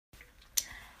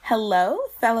Hello,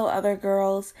 fellow other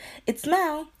girls. It's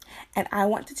Mal, and I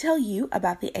want to tell you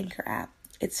about the Anchor app.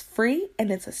 It's free, and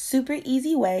it's a super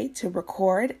easy way to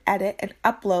record, edit, and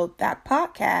upload that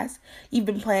podcast you've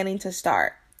been planning to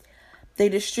start. They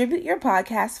distribute your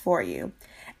podcast for you,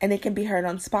 and it can be heard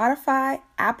on Spotify,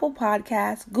 Apple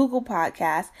Podcasts, Google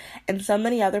Podcasts, and so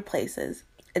many other places.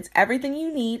 It's everything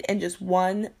you need in just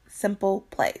one simple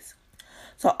place.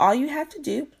 So all you have to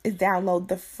do is download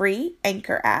the free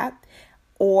Anchor app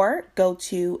or go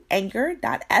to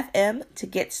anchor.fm to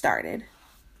get started.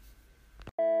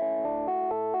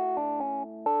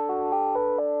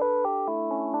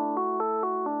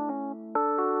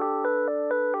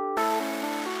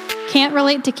 Can't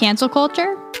relate to cancel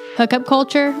culture, hookup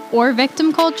culture, or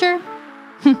victim culture?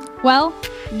 Well,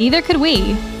 neither could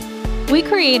we. We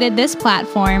created this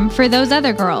platform for those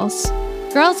other girls.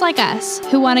 Girls like us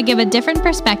who want to give a different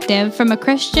perspective from a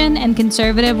Christian and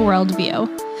conservative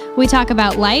worldview. We talk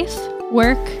about life,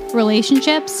 work,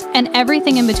 relationships, and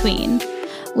everything in between.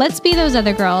 Let's be those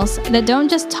other girls that don't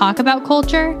just talk about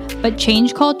culture, but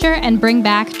change culture and bring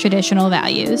back traditional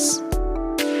values.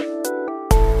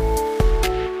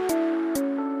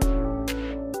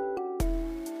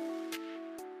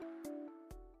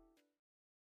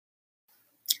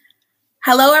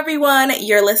 Hello, everyone.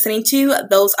 You're listening to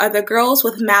Those Other Girls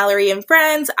with Mallory and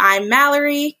Friends. I'm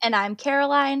Mallory. And I'm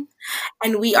Caroline.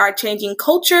 And we are changing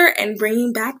culture and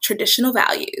bringing back traditional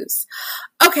values.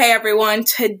 Okay, everyone.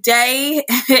 Today,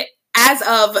 as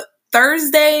of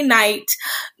Thursday night,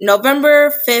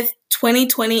 November 5th,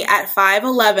 2020 at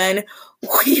 5:11,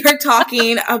 we are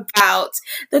talking about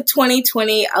the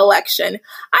 2020 election.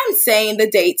 I'm saying the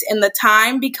date and the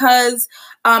time because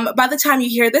by the time you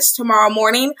hear this tomorrow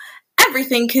morning,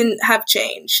 everything can have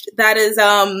changed. That is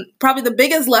probably the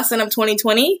biggest lesson of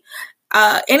 2020.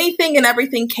 Anything and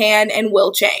everything can and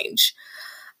will change.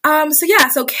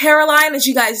 So Caroline, as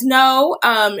you guys know,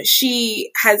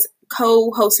 she has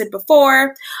co-hosted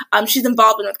before. She's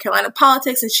involved in North Carolina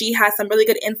politics, and she has some really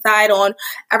good insight on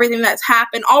everything that's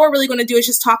happened. All we're really going to do is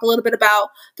just talk a little bit about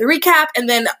the recap, and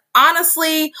then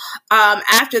honestly,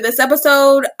 after this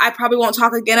episode, I probably won't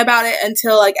talk again about it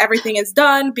until everything is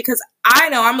done, because I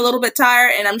know I'm a little bit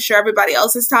tired, and I'm sure everybody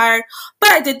else is tired, but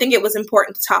I did think it was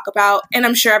important to talk about, and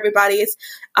I'm sure everybody is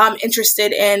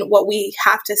interested in what we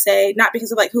have to say, not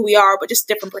because of who we are, but just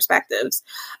different perspectives,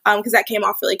 because that came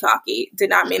off really cocky. Did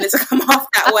not mean it to come off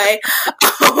that way.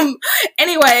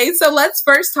 Anyway, so let's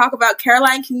first talk about,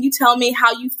 Caroline, can you tell me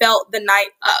how you felt the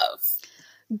night of?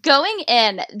 Going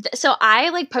in, so I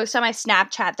posted on my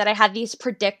Snapchat that I had these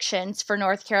predictions for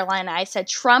North Carolina. I said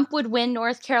Trump would win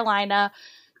North Carolina,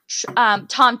 Tom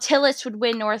Tillis would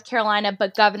win North Carolina,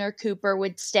 but Governor Cooper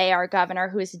would stay our governor,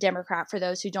 who is a Democrat, for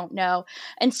those who don't know.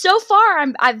 And so far,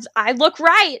 I look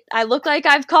right. I look like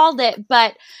I've called it,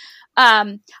 but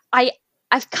I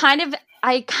kind of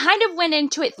went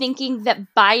into it thinking that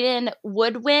Biden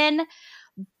would win.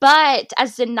 But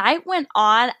as the night went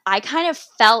on, I kind of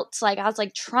felt I was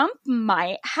like, Trump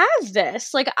might have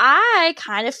this. I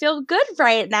kind of feel good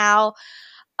right now.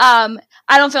 I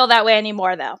don't feel that way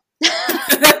anymore, though.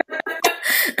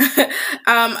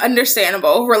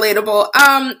 Understandable, relatable.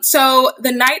 So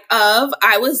the night of,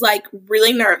 I was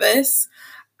really nervous.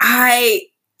 I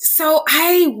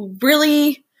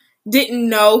really didn't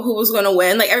know who was going to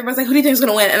win. Everybody's like, who do you think is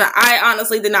going to win? And I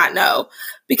honestly did not know,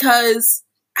 because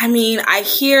I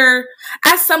hear,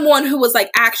 as someone who was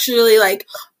actually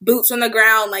boots on the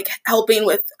ground, helping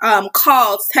with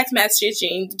calls, text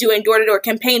messaging, doing door-to-door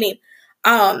campaigning,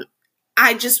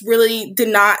 I just really did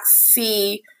not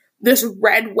see this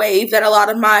red wave that a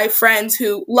lot of my friends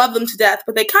who love them to death,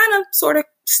 but they kind of sort of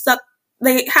stuck.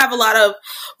 They have a lot of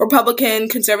Republican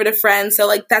conservative friends,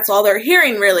 so that's all they're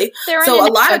hearing, really. They're so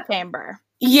in a lot of chamber.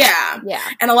 Yeah. Yeah.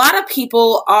 And a lot of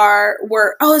people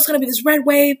were, it's going to be this red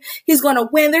wave. He's going to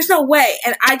win. There's no way.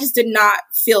 And I just did not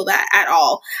feel that at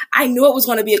all. I knew it was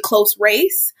going to be a close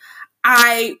race.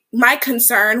 My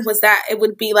concern was that it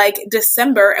would be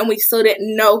December and we still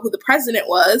didn't know who the president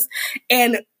was.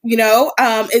 And,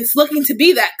 it's looking to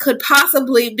be that could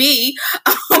possibly be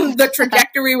the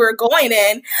trajectory we're going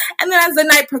in. And then as the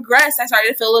night progressed, I started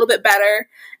to feel a little bit better.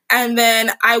 And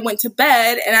then I went to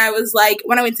bed, and I was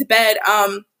when I went to bed,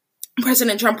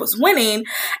 President Trump was winning.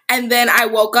 And then I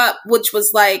woke up, which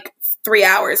was 3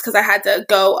 hours, because I had to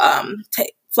go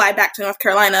fly back to North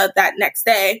Carolina that next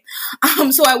day.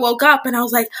 So I woke up and I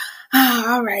was like,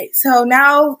 all right. So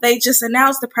now they just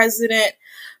announced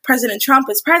President Trump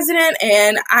is president,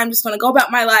 and I'm just going to go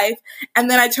about my life. And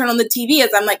then I turn on the TV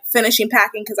as I'm finishing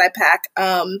packing, because I pack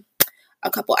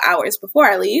a couple hours before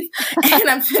I leave, and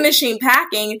I'm finishing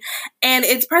packing, and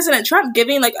it's President Trump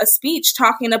giving like a speech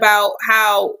talking about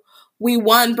how we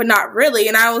won, but not really.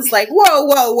 And I was like,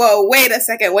 whoa, wait a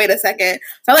second.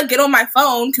 So I like get on my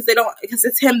phone because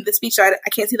it's him, the speech, so I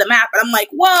can't see the map. And I'm like,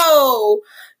 whoa,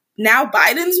 now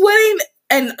Biden's winning.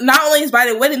 And not only is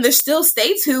Biden winning, there's still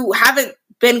states who haven't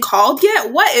been called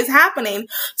yet. What is happening?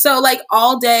 So like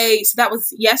all day, so that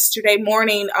was yesterday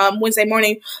morning, Wednesday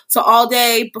morning. So all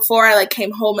day before I like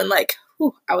came home and like,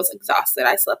 I was exhausted.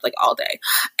 I slept like all day.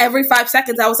 Every 5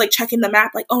 seconds, I was like checking the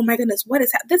map, like, oh my goodness, what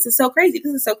is this is so crazy.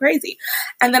 This is so crazy.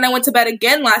 And then I went to bed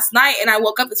again last night, and I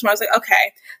woke up this morning. I was like,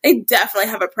 okay, they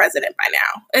definitely have a president by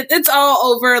now. It's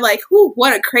all over. Like,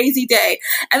 what a crazy day.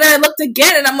 And then I looked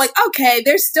again, and I'm like, okay,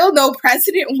 there's still no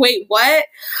president. Wait, what?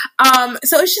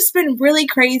 So it's just been really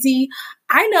crazy.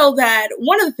 I know that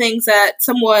one of the things that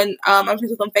someone I'm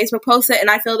friends with on Facebook posted,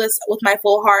 and I feel this with my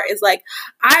full heart, is like,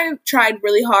 I tried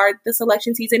really hard this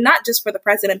election season, not just for the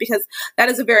president, because that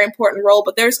is a very important role,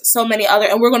 but there's so many other,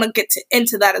 and we're going to get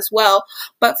into that as well.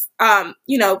 But,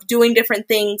 doing different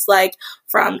things, like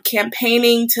from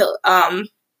campaigning to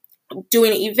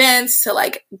doing events to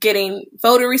like getting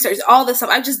voter research, all this stuff.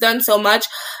 I've just done so much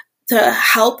to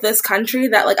help this country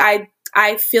that like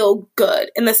I feel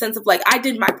good in the sense of like I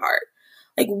did my part.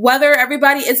 Like whether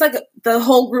everybody, it's like the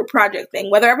whole group project thing,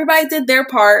 whether everybody did their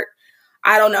part,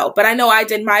 I don't know, but I know I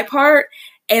did my part.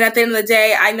 And at the end of the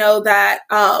day, I know that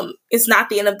it's not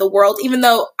the end of the world, even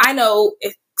though I know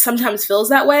it sometimes feels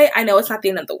that way. I know it's not the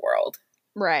end of the world.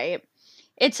 Right.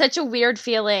 It's such a weird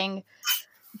feeling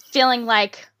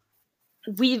like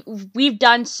we've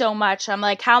done so much. I'm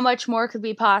like, how much more could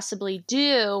we possibly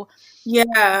do?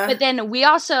 Yeah. But then we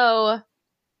also,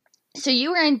 so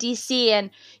you were in DC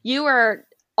and you were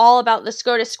all about the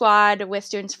SCOTUS squad with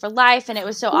Students for Life, and it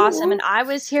was so awesome. And I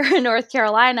was here in North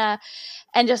Carolina,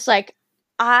 and just like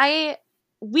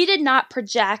we did not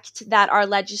project that our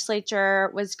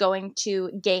legislature was going to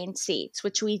gain seats,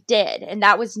 which we did. And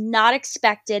that was not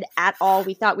expected at all.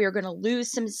 We thought we were going to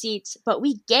lose some seats, but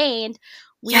we gained.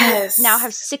 We now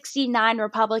have 69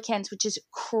 Republicans, which is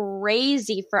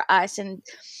crazy for us. And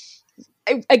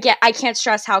again, I can't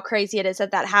stress how crazy it is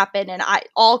that happened. And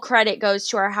all credit goes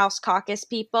to our House Caucus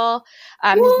people.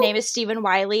 His name is Stephen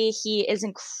Wiley. He is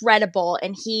incredible.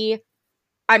 And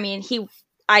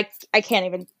I can't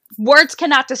even, words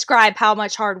cannot describe how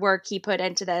much hard work he put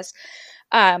into this.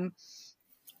 But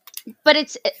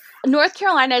North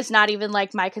Carolina is not even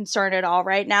like my concern at all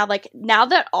right now. Like now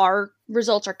that our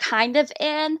results are kind of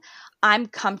in, I'm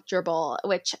comfortable,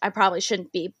 which I probably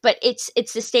shouldn't be, but it's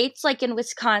the states like in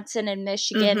Wisconsin and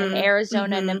Michigan and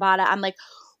Arizona and Nevada. I'm like,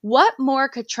 what more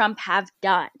could Trump have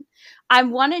done? I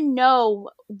want to know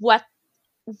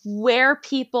where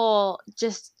people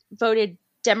just voted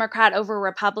Democrat over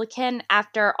Republican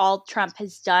after all Trump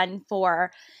has done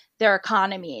for their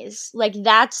economies. Like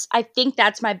I think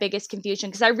that's my biggest confusion,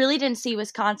 because I really didn't see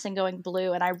Wisconsin going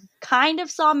blue, and I kind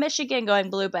of saw Michigan going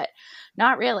blue, but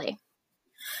not really.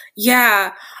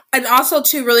 Yeah. And also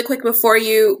too, really quick before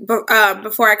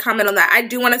I comment on that, I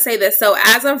do want to say this. So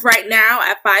as of right now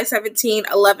at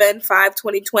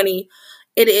 5/17/11/5/2020,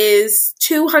 it is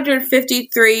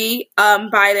 253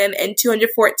 Biden and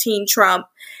 214 Trump.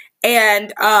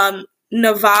 And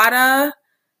Nevada,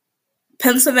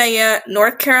 Pennsylvania,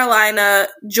 North Carolina,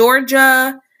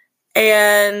 Georgia,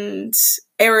 and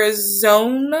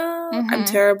Arizona. I'm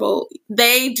terrible.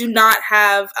 They do not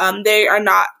have, they are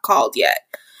not called yet.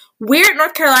 Weird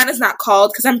North Carolina's not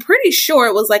called, because I'm pretty sure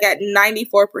it was like at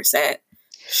 94%.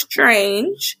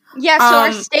 Strange. Yeah, so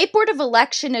our State Board of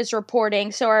Election is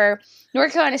reporting. So our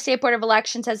North Carolina State Board of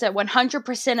Election says that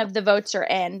 100% of the votes are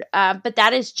in, but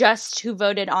that is just who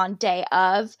voted on day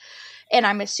of. And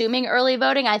I'm assuming early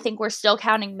voting. I think we're still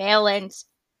counting mail-ins.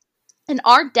 And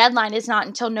our deadline is not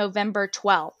until November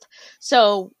 12th.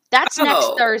 So that's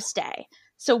next Thursday.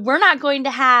 So we're not going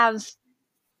to have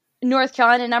North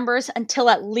Carolina numbers until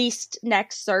at least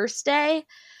next Thursday,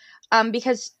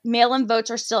 because mail-in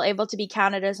votes are still able to be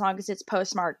counted as long as it's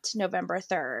postmarked November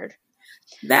 3rd.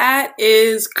 That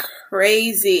is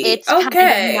crazy. It's kind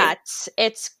of nuts.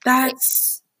 It's going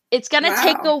to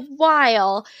take a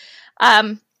while.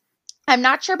 I'm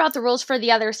not sure about the rules for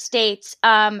the other states.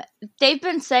 They've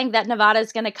been saying that Nevada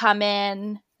is going to come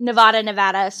in.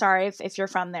 Nevada. Sorry if you're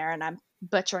from there and I'm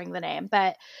butchering the name.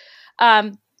 But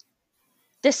the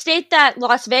state that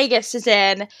Las Vegas is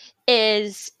in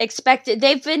is expected.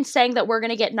 They've been saying that we're going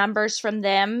to get numbers from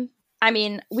them. I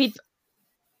mean,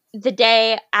 the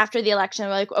day after the election,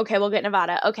 we're like, okay, we'll get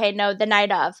Nevada. Okay, no, the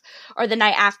night of, or the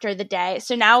night after the day.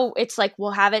 So now it's like,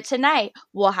 we'll have it tonight.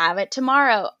 We'll have it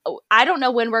tomorrow. I don't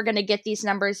know when we're going to get these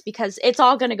numbers because it's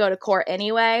all going to go to court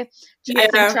anyway. Yeah. I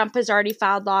think Trump has already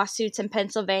filed lawsuits in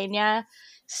Pennsylvania.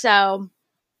 So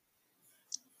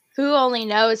who only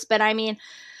knows? But I mean,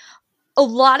 a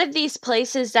lot of these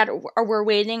places that we're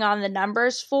waiting on the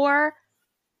numbers for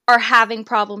are having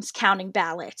problems counting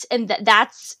ballots. And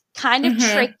that's kind of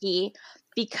tricky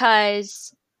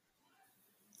because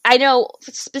I know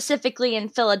specifically in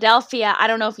Philadelphia, I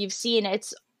don't know if you've seen it,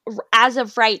 it's as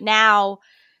of right now,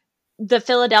 the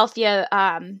Philadelphia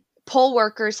poll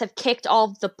workers have kicked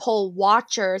all of the poll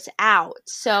watchers out.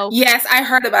 So yes, I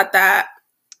heard about that.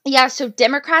 Yeah, so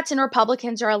Democrats and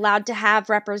Republicans are allowed to have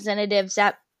representatives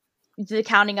at the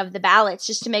counting of the ballots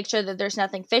just to make sure that there's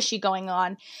nothing fishy going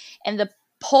on. And the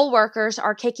poll workers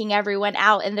are kicking everyone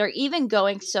out, and they're even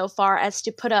going so far as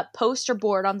to put up poster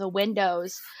board on the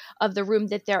windows of the room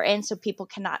that they're in so people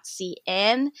cannot see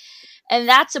in. And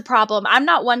that's a problem. I'm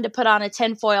not one to put on a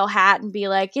tinfoil hat and be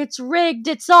like, it's rigged,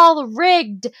 it's all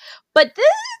rigged. But it's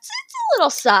a little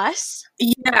sus.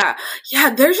 Yeah,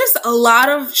 there's just a lot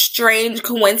of strange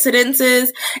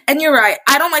coincidences. And you're right,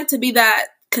 I don't like to be that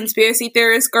conspiracy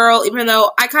theorist girl, even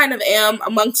though I kind of am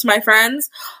amongst my friends,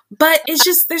 but it's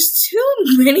just there's too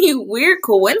many weird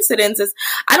coincidences.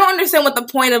 I don't understand what the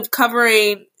point of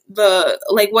covering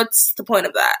what's the point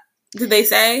of that? Did they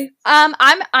say?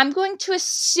 I'm going to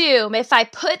assume if I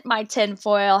put my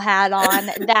tinfoil hat on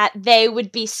that they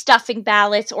would be stuffing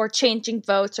ballots or changing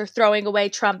votes or throwing away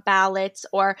Trump ballots,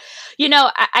 or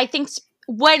I think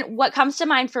what comes to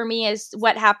mind for me is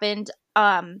what happened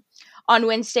on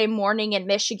Wednesday morning in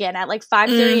Michigan at like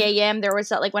 5:30 a.m. There was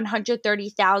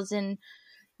 130,000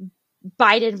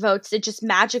 Biden votes that just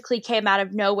magically came out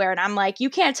of nowhere. And I'm like, you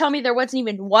can't tell me there wasn't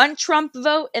even one Trump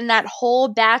vote in that whole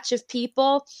batch of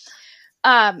people.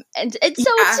 So it's just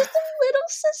a little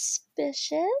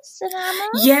suspicious.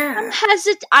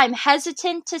 And I'm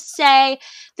hesitant to say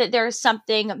that there's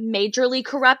something majorly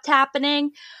corrupt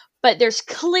happening, but there's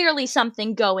clearly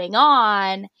something going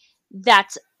on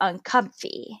that's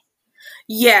uncomfy.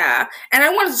 Yeah, and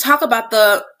I wanted to talk about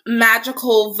the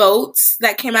magical votes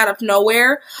that came out of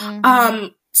nowhere.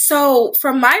 So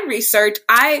from my research,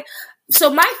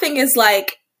 my thing is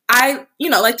I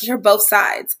like to hear both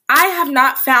sides. I have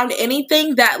not found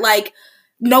anything that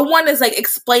no one is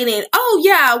explaining, oh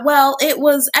yeah, well, it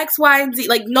was X, Y, and Z.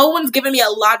 No one's giving me a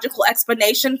logical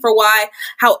explanation for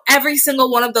how every single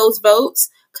one of those votes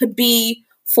could be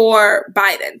for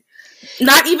Biden.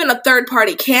 Not even a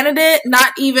third-party candidate,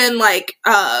 not even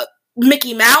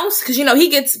Mickey Mouse, because he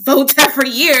gets votes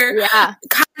every year. Yeah.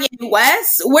 Kanye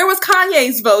West, where was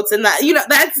Kanye's votes in that?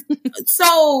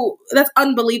 That's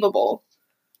unbelievable.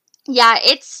 Yeah,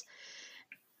 it's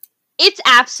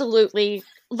absolutely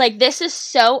this is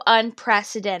so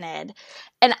unprecedented,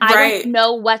 and I don't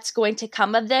know what's going to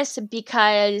come of this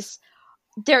because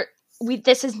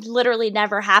this has literally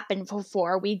never happened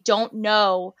before. We don't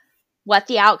know what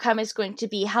the outcome is going to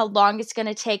be, how long it's going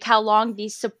to take, how long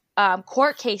these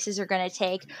court cases are going to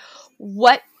take,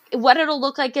 what it'll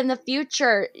look like in the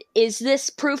future. Is this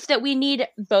proof that we need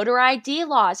voter ID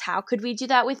laws? How could we do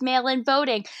that with mail-in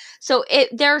voting? So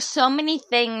there are so many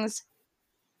things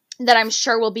that I'm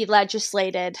sure will be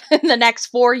legislated in the next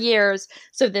 4 years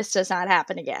so this does not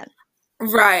happen again.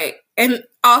 Right. And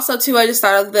also, too, I just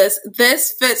thought of this.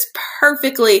 This fits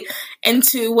perfectly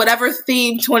into whatever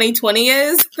theme 2020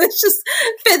 is. This just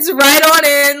fits right on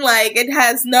in. It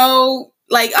has no,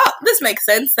 this makes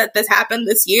sense that this happened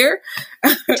this year.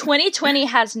 2020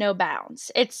 has no bounds.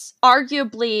 It's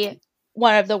arguably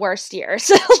one of the worst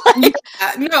years.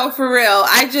 No, for real.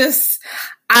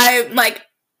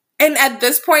 And at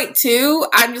this point, too,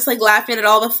 I'm just, laughing at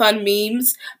all the fun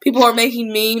memes. People are making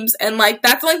memes, and,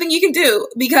 that's the only thing you can do.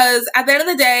 Because at the end of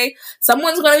the day,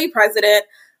 someone's going to be president,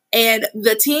 and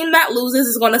the team that loses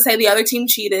is going to say the other team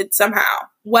cheated somehow.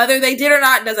 Whether they did or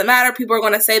not, doesn't matter. People are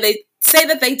going to say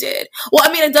that they did. Well,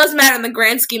 I mean, it does matter in the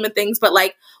grand scheme of things, but,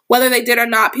 whether they did or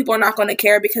not, people are not going to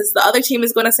care because the other team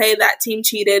is going to say that team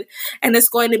cheated, and it's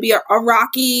going to be a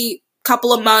rocky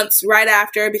couple of months right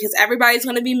after because everybody's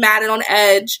going to be mad and on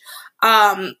edge.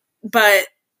 But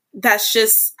that's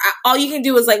just, all you can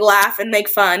do is laugh and make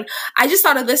fun. I just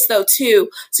thought of this though too.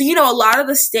 So, a lot of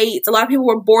the states, a lot of people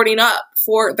were boarding up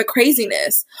for the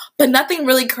craziness, but nothing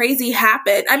really crazy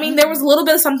happened. I mean, there was a little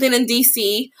bit of something in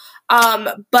DC,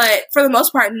 but for the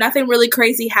most part, nothing really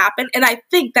crazy happened. And I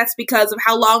think that's because of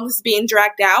how long this is being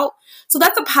dragged out. So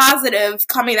that's a positive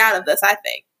coming out of this, I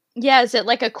think. Yeah. Is it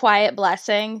a quiet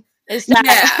blessing? Is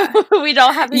that we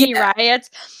don't have any riots?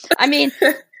 I mean,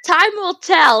 Time will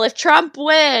tell. If Trump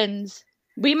wins,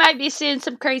 we might be seeing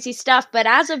some crazy stuff. But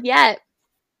as of yet,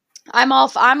 I'm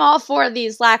all for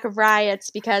these lack of riots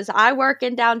because I work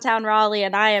in downtown Raleigh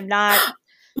and I am not.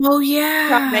 Oh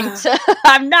yeah.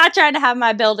 I'm not trying to have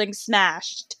my building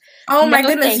smashed. Oh my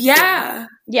goodness, yeah.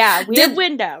 Yeah, we have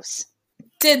windows.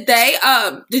 Did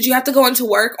you have to go into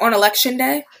work on election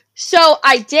day? So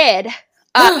I did.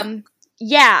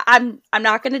 Yeah, I'm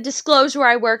not going to disclose where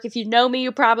I work. If you know me,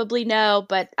 you probably know,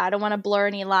 but I don't want to blur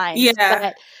any lines. Yeah.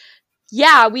 But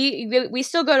yeah, we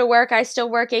still go to work. I still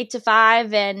work 8 to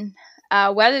 5, and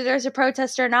whether there's a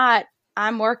protest or not,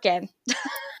 I'm working.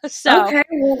 So okay,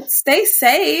 well, stay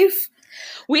safe.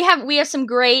 We have some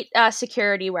great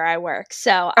security where I work,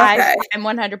 so okay. I'm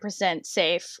 100%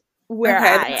 safe where I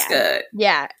am. That's good.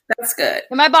 Yeah, that's good.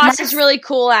 And my boss is really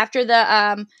cool. After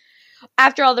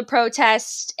all the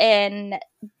protests in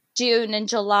June and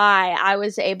July, I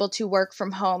was able to work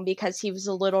from home because he was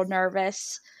a little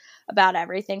nervous about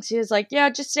everything. So he was like, "Yeah,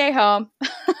 just stay home."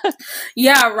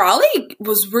 Yeah, Raleigh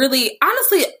was really,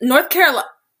 honestly, North Carolina,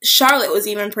 Charlotte was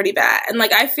even pretty bad, and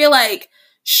like I feel like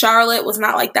Charlotte was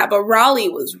not like that, but Raleigh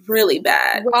was really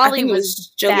bad. Raleigh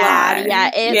was July. Bad.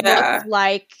 Yeah, it looked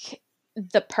like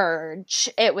the purge.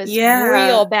 It was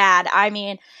real bad. I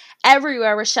mean,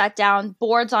 everywhere was shut down,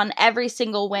 boards on every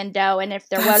single window, and if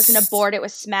there wasn't a board, it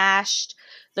was smashed.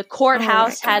 The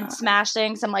courthouse had smashed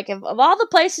things. I'm like, of all the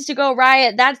places to go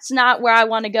riot, that's not where I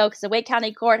want to go because the Wake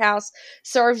County Courthouse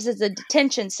serves as a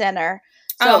detention center.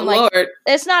 So I'm like, Lord.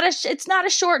 It's not a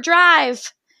short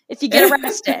drive if you get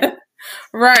arrested.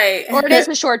 Right. Or it is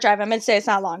a short drive. I meant to say it's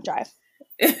not a long drive.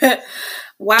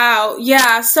 Wow.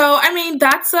 Yeah. So, I mean,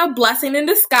 that's a blessing in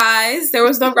disguise. There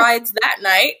was no riots that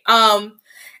night.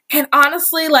 And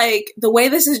honestly, like, the way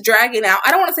this is dragging out,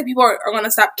 I don't want to say people are going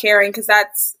to stop caring because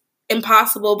that's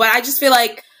impossible, but I just feel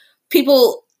like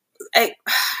people, at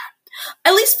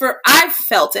least I've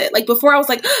felt it. Like, before I was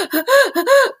like,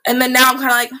 and then now I'm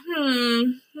kind of like,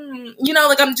 you know,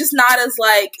 like, I'm just not as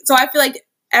like, so I feel like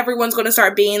everyone's going to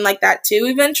start being like that too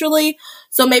eventually.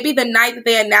 So maybe the night that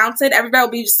they announce it, everybody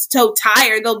will be just so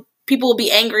tired. People will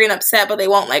be angry and upset, but they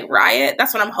won't like riot.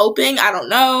 That's what I'm hoping. I don't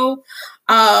know.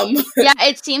 Yeah,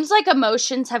 it seems like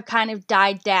emotions have kind of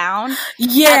died down.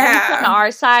 Yeah. On our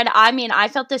side, I mean, I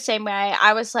felt the same way.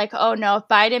 I was like, oh no, if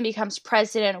Biden becomes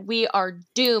president, we are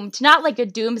doomed. Not like a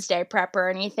doomsday prep or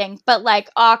anything, but like,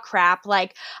 oh crap.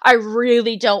 Like, I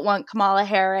really don't want Kamala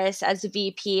Harris as a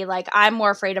VP. Like, I'm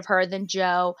more afraid of her than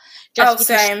Joe. Just because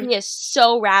same. she is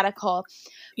so radical.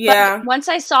 Yeah. But once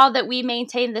I saw that we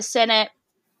maintained the Senate,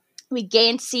 we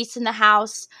gained seats in the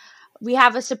House, we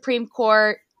have a Supreme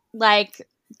Court, like,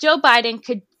 Joe Biden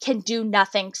can do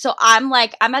nothing. So I'm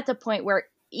at the point where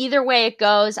either way it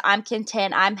goes, I'm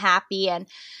content, I'm happy, and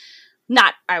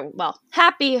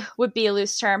happy would be a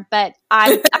loose term, but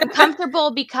I'm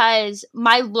comfortable because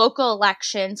my local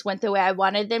elections went the way I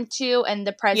wanted them to, and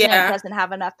the president doesn't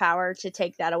have enough power to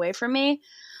take that away from me.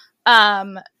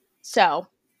 So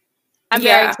I'm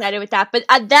very excited with that. But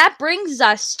that brings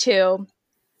us to,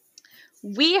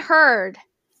 we heard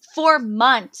for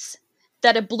months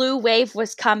that a blue wave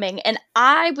was coming, and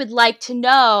I would like to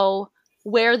know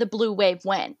where the blue wave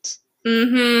went.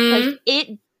 Mm-hmm.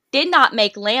 It did not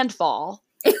make landfall.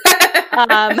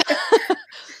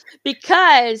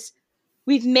 Because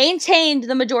we've maintained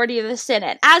the majority of the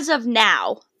Senate, as of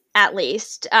now, at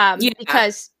least.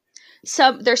 Because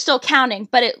they're still counting,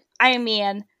 but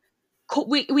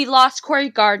we lost Cory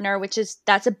Gardner,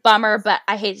 that's a bummer, but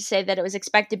I hate to say that it was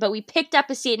expected, but we picked up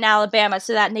a seat in Alabama,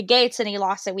 so that negates any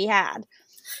loss that we had.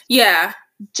 Yeah.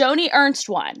 Joni Ernst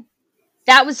won.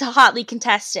 That was hotly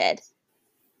contested.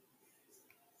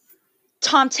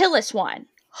 Thom Tillis won.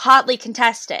 Hotly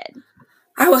contested.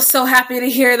 I was so happy to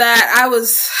hear that. I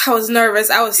was nervous.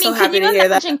 I was so happy to hear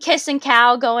that. Can you imagine Kiss and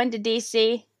Cal going to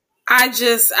DC?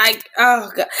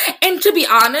 Oh God. And to be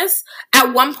honest,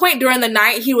 at one point during the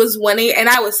night, he was winning, and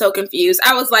I was so confused.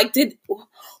 I was like,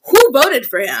 who voted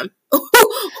for him?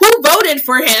 Who voted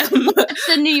for him? It's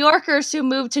the New Yorkers who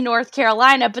moved to North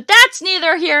Carolina, but that's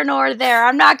neither here nor there.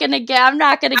 I'm not gonna get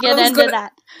into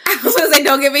that. I was going to say,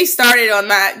 don't get me started on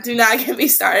that. Do not get me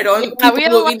started on people we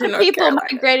have moving to North North Carolina.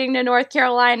 Migrating to North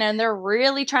Carolina, and they're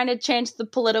really trying to change the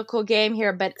political game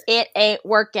here, but it ain't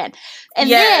working.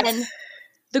 And then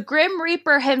the Grim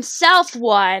Reaper himself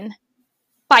won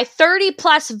by 30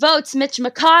 plus votes. Mitch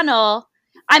McConnell.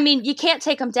 I mean, you can't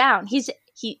take him down. He's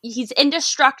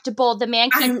indestructible. The man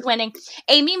keeps winning.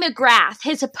 Amy McGrath,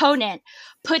 his opponent,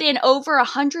 put in over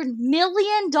 $100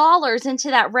 million into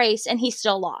that race, and he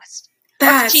still lost.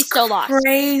 She still lost.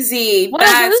 Crazy. What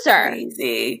a loser.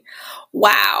 Crazy.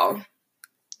 Wow.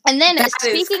 And then,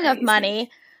 speaking of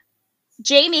money,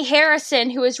 Jamie Harrison,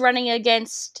 who is running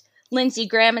against Lindsey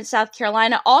Graham in South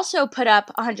Carolina, also put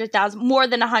up more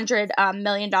than $100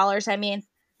 million,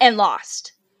 and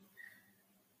lost.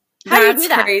 How do you do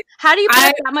that? Crazy. How do you put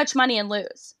up that much money and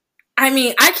lose? I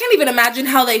can't even imagine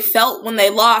how they felt when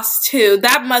they lost, too.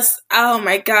 That must, oh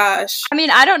my gosh.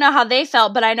 I don't know how they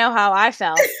felt, but I know how I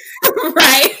felt.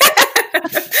 Right.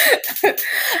 And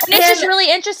it's just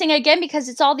really interesting, again, because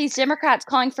it's all these Democrats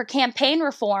calling for campaign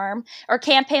reform or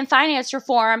campaign finance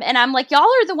reform. And I'm like, y'all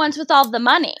are the ones with all the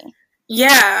money.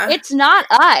 Yeah. It's not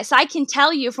us. I can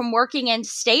tell you from working in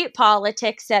state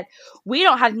politics that we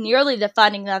don't have nearly the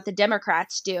funding that the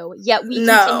Democrats do, yet we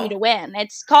continue to win.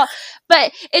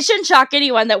 But it shouldn't shock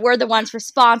anyone that we're the ones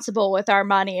responsible with our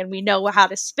money and we know how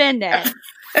to spend it.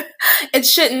 It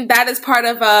shouldn't. That is part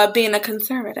of being a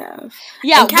conservative.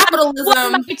 Yeah. And capitalism.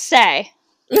 What might say.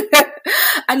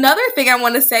 Another thing I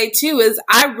want to say, too, is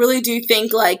I really do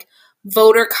think,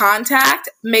 voter contact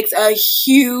makes a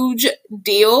huge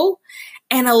deal.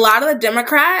 And a lot of the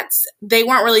Democrats, they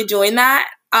weren't really doing that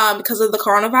because of the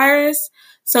coronavirus.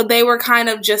 So they were kind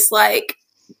of just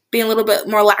being a little bit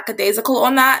more lackadaisical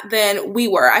on that than we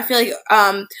were. I feel like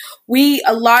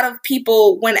a lot of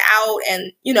people went out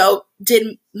and,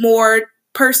 did more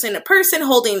person to person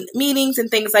holding meetings and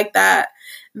things like that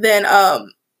than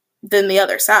the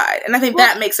other side. And I think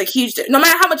that makes a huge difference. No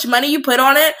matter how much money you put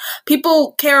on it,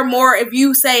 people care more if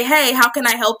you say, hey, how can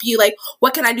I help you?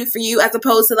 What can I do for you? As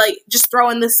opposed to just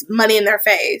throwing this money in their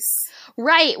face.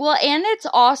 Right. Well, and it's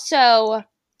also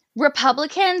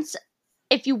Republicans,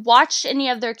 if you watched any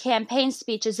of their campaign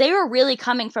speeches, they were really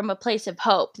coming from a place of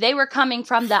hope. They were coming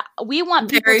from we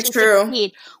want people to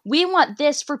succeed. We want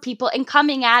this for people, and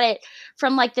coming at it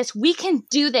from this, we can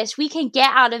do this. We can get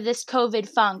out of this COVID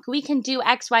funk. We can do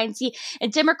X, Y, and Z.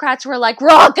 And Democrats were like, we're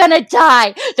all going to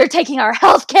die. They're taking our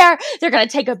health care. They're going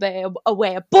to take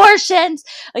away abortions.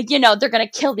 They're going to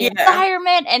kill the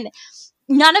environment. And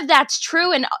none of that's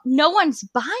true, and no one's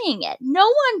buying it. No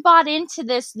one bought into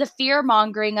the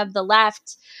fear-mongering of the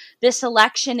left this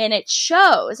election, and it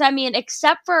shows.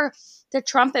 Except for the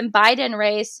Trump and Biden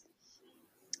race,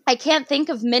 I can't think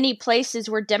of many places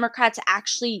where Democrats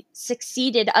actually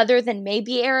succeeded other than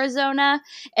maybe Arizona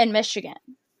and Michigan.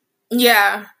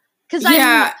 Yeah. Because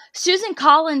Susan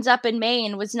Collins up in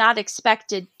Maine was not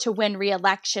expected to win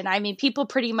re-election. People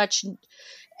pretty much...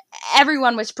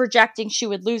 Everyone was projecting she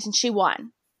would lose, and she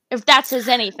won. If that says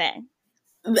anything.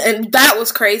 And that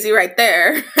was crazy right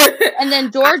there. And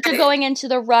then Georgia going into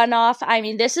the runoff.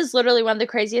 This is literally one of the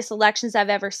craziest elections I've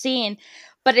ever seen.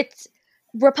 But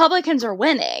Republicans are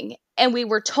winning, and we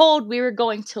were told we were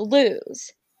going to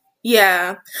lose.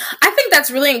 Yeah. I think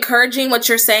that's really encouraging what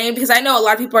you're saying, because I know a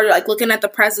lot of people are looking at the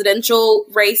presidential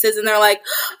races and they're like,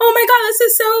 oh my God, this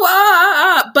is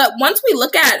so, But once we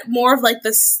look at more of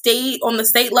the state, on the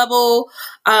state level,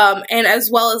 and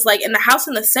as well as in the House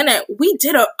and the Senate, we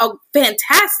did a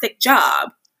fantastic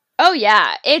job. Oh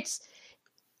yeah.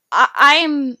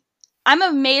 I'm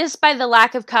amazed by the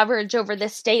lack of coverage over the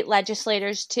state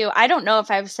legislators, too. I don't know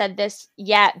if I've said this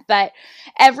yet, but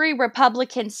every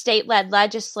Republican state-led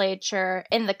legislature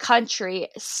in the country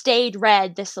stayed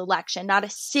red this election. Not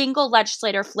a single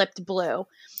legislator flipped blue.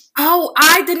 Oh,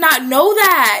 I did not know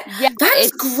that. Yeah, that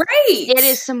is great. It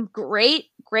is some great,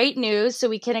 great news. So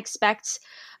we can expect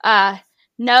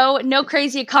no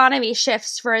crazy economy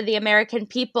shifts for the American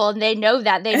people. And they know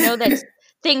that. They know that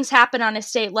things happen on a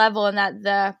state level and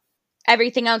that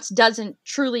everything else doesn't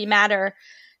truly matter.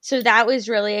 So that was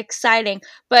really exciting.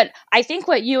 But I think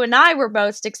what you and I were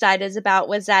most excited about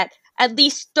was that at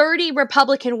least 30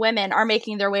 Republican women are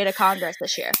making their way to Congress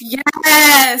this year.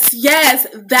 Yes.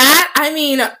 That,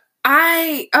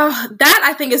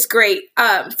 I think is great.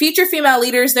 Future female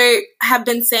leaders, they have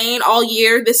been saying all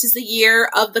year, this is the year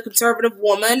of the conservative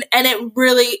woman. And it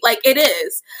really, it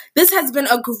is. This has been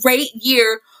a great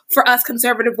year for us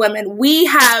conservative women. We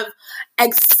have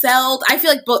excelled, I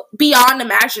feel beyond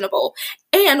imaginable.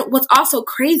 And what's also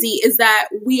crazy is that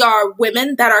we are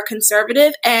women that are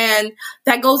conservative, and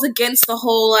that goes against the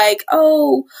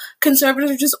whole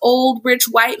conservatives are just old, rich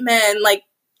white men.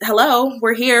 Hello,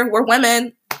 we're here, we're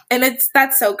women. And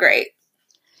that's so great.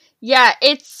 Yeah,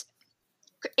 it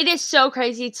is so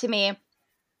crazy to me.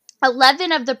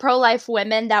 11 of the pro-life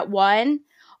women that won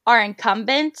are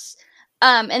incumbents.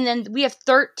 And then we have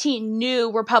 13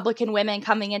 new Republican women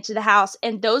coming into the House,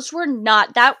 and those were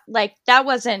not that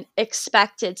wasn't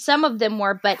expected. Some of them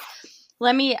were, but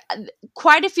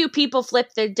quite a few people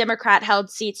flipped the Democrat-held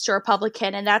seats to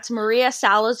Republican, and that's Maria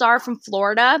Salazar from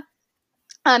Florida,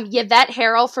 Yvette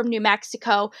Harrell from New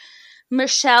Mexico,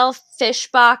 Michelle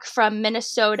Fishbach from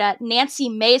Minnesota, Nancy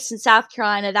Mace in South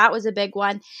Carolina, that was a big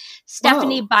one,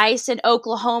 Stephanie Bice in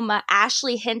Oklahoma,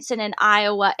 Ashley Hinson in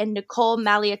Iowa, and Nicole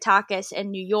Malliotakis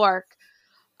in New York,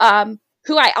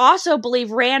 who I also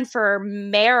believe ran for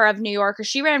mayor of New York, or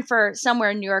she ran for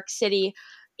somewhere in New York City,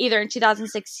 either in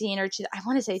 2016 or I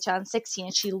want to say 2016,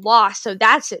 and she lost. So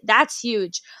that's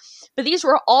huge. But these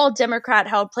were all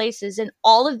Democrat-held places, and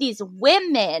all of these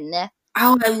women.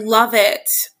 Oh, I love it.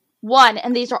 Won,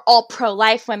 and these are all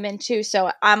pro-life women too,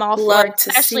 so I'm all for it,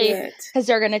 especially because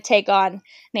they're going to take on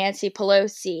Nancy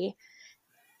Pelosi,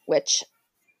 which,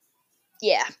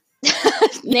 yeah,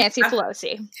 Nancy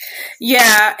Pelosi.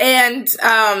 Yeah, and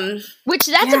which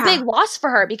that's a big loss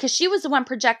for her because she was the one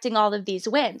projecting all of these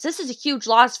wins. This is a huge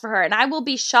loss for her, and I will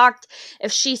be shocked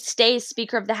if she stays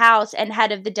Speaker of the House and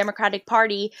head of the Democratic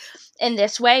Party in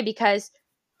this way because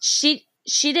she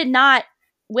did not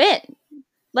win.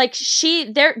 Like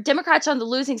Democrats are on the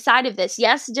losing side of this.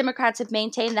 Yes, Democrats have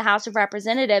maintained the House of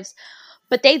Representatives,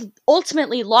 but they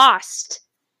ultimately lost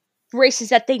races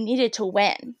that they needed to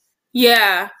win.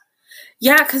 Yeah.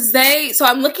 Yeah, because so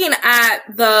I'm looking at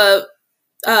the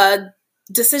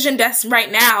decision desk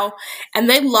right now, and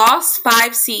they lost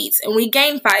 5 seats, and we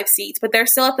gained 5 seats, but they're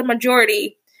still at the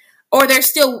majority, or they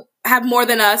still have more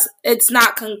than us. It's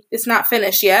not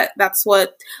finished yet. That's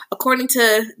what, according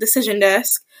to decision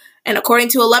desk. And according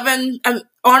to November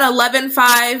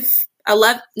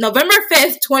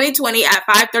 5th, 2020 at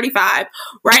 5:35,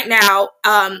 right now,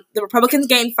 the Republicans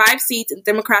gained 5 seats and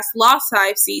Democrats lost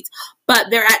 5 seats,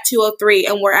 but they're at 203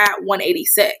 and we're at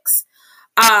 186.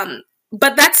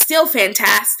 But that's still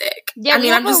fantastic. Yeah, we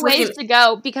have a ways to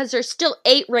go because there's still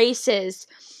 8 races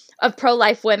of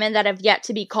pro-life women that have yet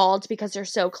to be called because they're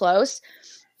so close.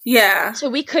 Yeah. So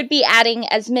we could be adding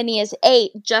as many as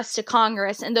 8 just to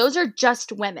Congress, and those are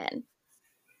just women.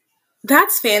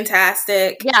 That's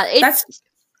fantastic. Yeah,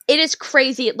 it is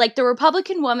crazy. Like, the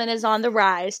Republican woman is on the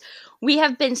rise. We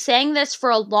have been saying this for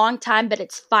a long time, but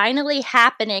it's finally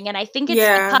happening, and I think it's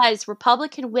because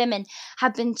Republican women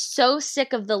have been so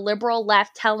sick of the liberal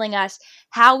left telling us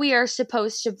how we are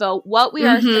supposed to vote, what we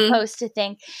are supposed to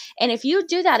think, and if you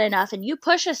do that enough and you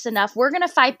push us enough, we're going to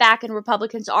fight back, and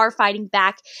Republicans are fighting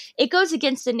back. It goes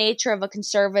against the nature of a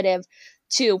conservative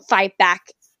to fight back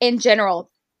in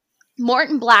general.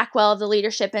 Morton Blackwell of the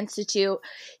Leadership Institute,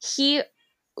 he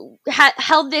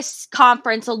held this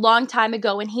conference a long time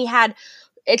ago, and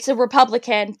it's a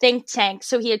Republican think tank,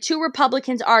 so he had 2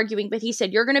 Republicans arguing, but he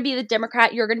said, you're going to be the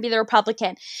Democrat, you're going to be the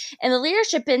Republican. And the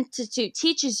Leadership Institute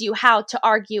teaches you how to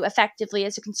argue effectively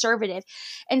as a conservative.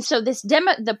 And so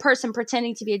the person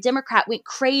pretending to be a Democrat went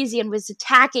crazy and was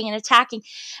attacking, and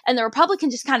the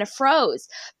Republican just kind of froze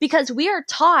because we are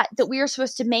taught that we are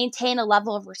supposed to maintain a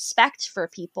level of respect for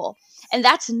people. And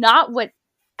that's not what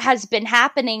has been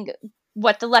happening,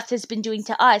 what the left has been doing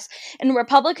to us. And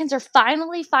Republicans are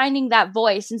finally finding that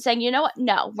voice and saying, you know what?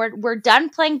 No, we're done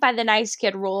playing by the nice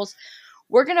kid rules.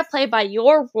 We're going to play by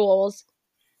your rules,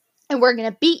 and we're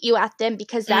going to beat you at them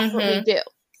because that's what we do.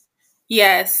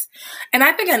 Yes. And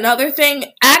I think another thing,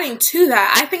 adding to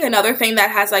that, I think another thing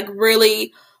that has like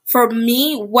really, for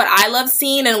me, what I love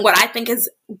seeing and what I think has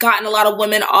gotten a lot of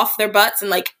women off their butts and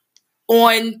like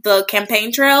on the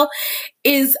campaign trail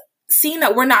is seeing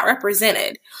that we're not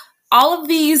represented. All of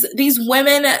these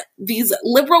women, these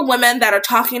liberal women that are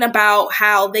talking about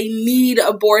how they need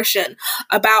abortion,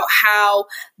 about how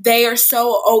they are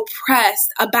so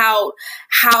oppressed, about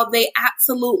how they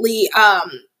absolutely,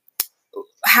 the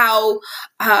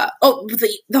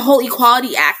whole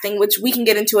Equality Act thing, which we can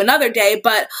get into another day,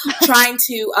 but trying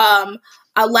to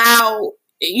allow,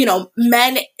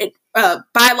 men,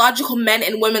 biological men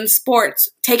in women's sports,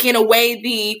 taking away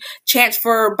the chance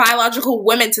for biological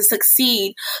women to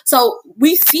succeed. So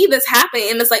we see this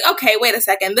happening, and it's like, okay, wait a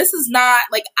second. This is not,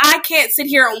 like, I can't sit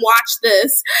here and watch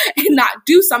this and not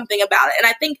do something about it. And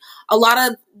I think a lot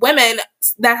of women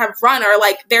that have run are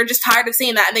like, they're just tired of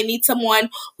seeing that, and they need someone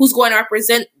who's going to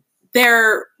represent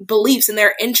their beliefs and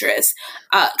their interests.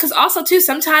 Because also, too,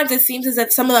 sometimes it seems as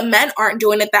if some of the men aren't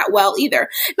doing it that well either.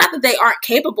 Not that they aren't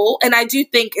capable, and I do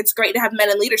think it's great to have men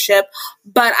in leadership,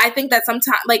 but I think that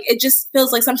sometimes, like, it just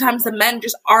feels like sometimes the men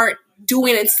just aren't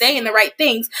doing and saying the right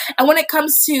things. And when it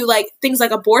comes to, like, things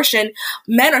like abortion,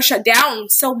 men are shut down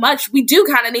so much. We do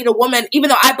kind of need a woman, even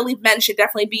though I believe men should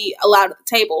definitely be allowed at the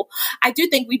table. I do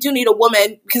think we do need a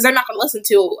woman because they're not going to listen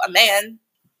to a man.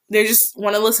 They just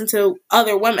want to listen to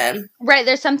other women. Right.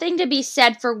 There's something to be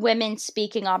said for women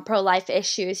speaking on pro-life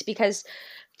issues because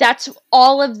that's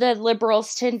all of the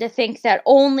liberals tend to think that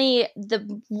only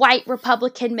the white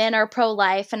Republican men are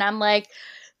pro-life. And I'm like,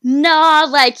 nah,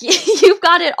 like, you've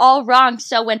got it all wrong.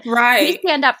 So when we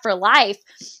stand up for life,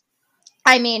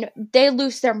 I mean, they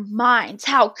lose their minds.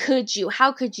 How could you?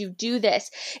 How could you do this?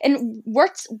 And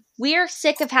we're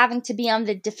sick of having to be on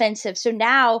the defensive. So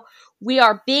now we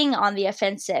are being on the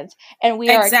offensive, and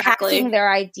we are attacking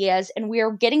their ideas, and we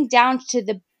are getting down to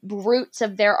the roots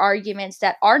of their arguments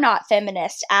that are not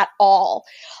feminist at all.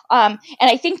 And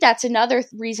I think that's another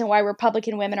reason why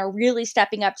Republican women are really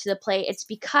stepping up to the plate. It's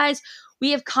because we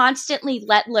have constantly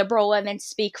let liberal women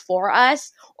speak for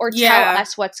us or tell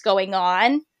us what's going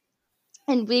on.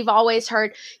 And we've always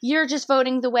heard, you're just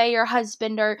voting the way your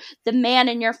husband or the man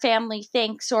in your family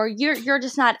thinks, or you're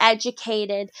just not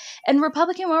educated. And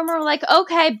Republican women are like,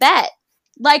 okay, bet.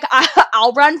 Like,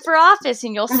 I'll run for office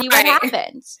and you'll see what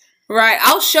happens. Right.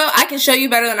 I can show you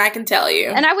better than I can tell you.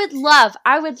 And I would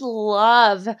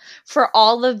love for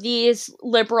all of these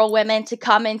liberal women to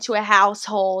come into a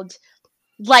household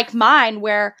like mine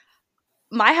where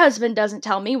my husband doesn't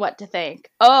tell me what to think.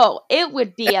 Oh, it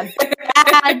would be a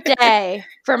bad day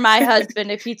for my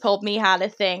husband if he told me how to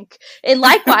think. And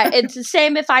likewise, it's the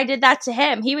same if I did that to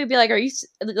him. He would be like, "Are you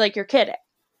like you're kidding?"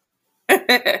 And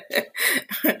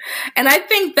I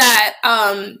think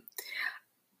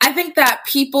that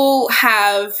people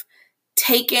have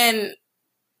taken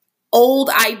old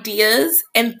ideas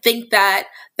and think that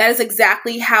is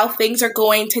exactly how things are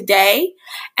going today.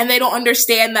 And they don't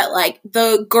understand that, like,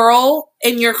 the girl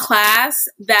in your class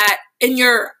that in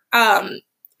your,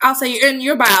 I'll say in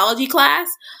your biology class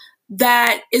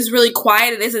that is really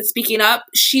quiet and isn't speaking up,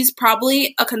 she's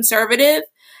probably a conservative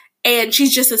and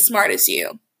she's just as smart as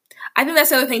you. I think that's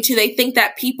the other thing, too. They think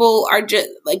that people are just,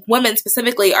 like, women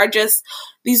specifically, are just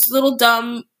these little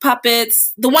dumb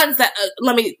puppets. The ones that,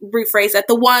 let me rephrase that,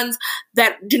 the ones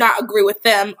that do not agree with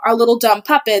them are little dumb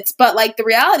puppets. But, like, the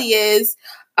reality is,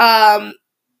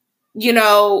 you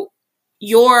know,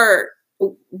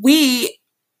 we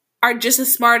are just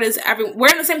as smart as everyone.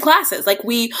 We're in the same classes. Like,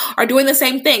 we are doing the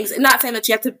same things. And not saying that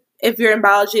you have to, if you're in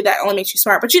biology, that only makes you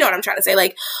smart. But you know what I'm trying to say.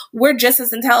 Like, we're just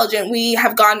as intelligent. We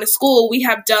have gone to school. We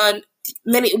have done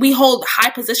we hold high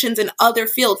positions in other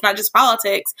fields, not just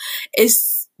politics.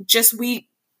 It's just we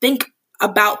think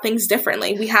about things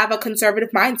differently. We have a conservative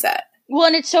mindset. Well,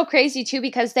 and it's so crazy, too,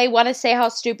 because they want to say how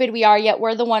stupid we are, yet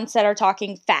we're the ones that are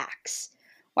talking facts.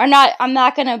 I'm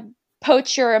not going to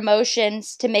poach your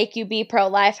emotions to make you be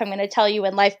pro-life. I'm going to tell you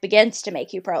when life begins to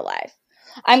make you pro-life.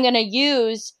 I'm going to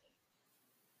use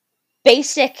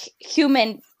basic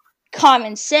human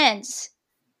common sense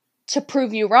to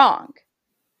prove you wrong.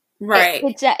 Right.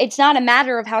 It's not a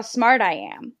matter of how smart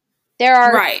I am. There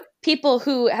are people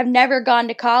who have never gone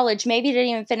to college, maybe didn't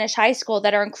even finish high school,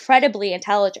 that are incredibly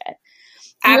intelligent.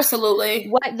 Absolutely.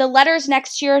 What the letters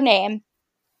next to your name,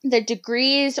 the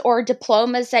degrees or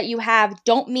diplomas that you have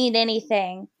don't mean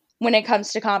anything when it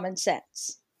comes to common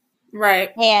sense.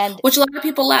 Right. And which a lot of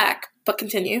people lack, but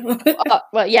continue.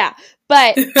 Well, yeah.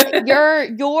 But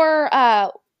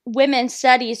your women's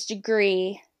studies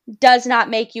degree does not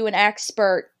make you an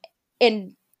expert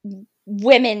in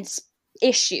women's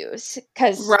issues,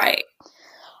 because I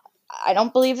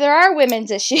don't believe there are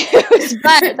women's issues,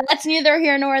 but that's neither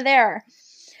here nor there.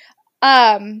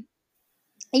 Yeah,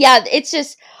 it's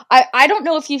just, I don't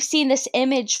know if you've seen this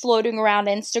image floating around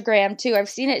Instagram too. I've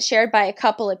seen it shared by a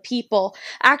couple of people.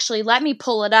 Actually, let me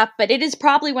pull it up, but it is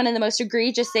probably one of the most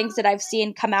egregious things that I've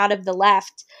seen come out of the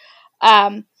left.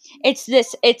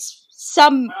 It's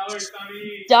some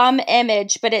dumb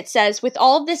image, but it says, with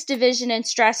all this division and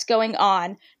stress going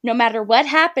on, no matter what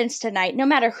happens tonight, no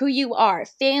matter who you are,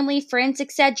 family, friends,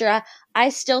 etc., I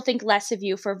still think less of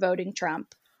you for voting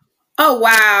Trump. Oh,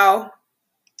 wow.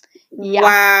 Yeah.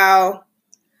 Wow.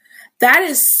 That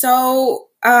is so,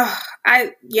 I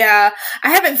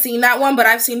haven't seen that one, but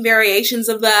I've seen variations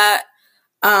of that.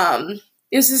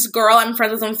 There's this girl I'm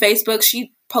friends with on Facebook.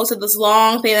 She posted this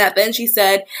long thing that then she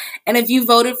said, and if you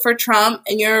voted for Trump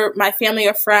and you're my family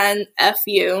or friend, F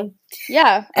you.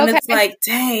 Yeah. And it's like,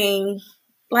 dang.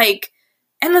 Like,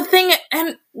 and the thing,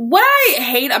 and what I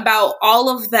hate about all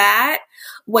of that,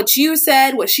 what you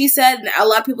said, what she said, and a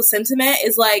lot of people's sentiment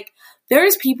is like,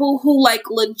 there's people who, like,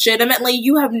 legitimately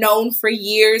you have known for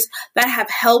years that have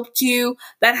helped you,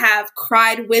 that have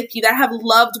cried with you, that have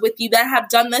loved with you, that have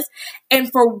done this.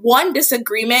 And for one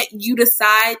disagreement, you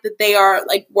decide that they are,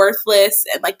 like, worthless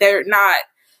and, like, they're not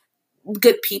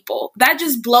good people. That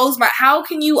just blows my, how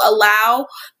can you allow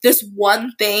this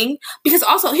one thing? Because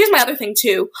also, here's my other thing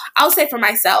too. I'll say for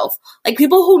myself, like,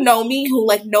 people who know me, who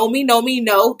like know me,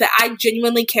 know that I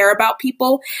genuinely care about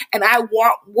people and I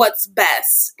want what's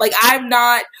best. Like, I'm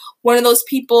not one of those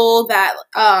people that,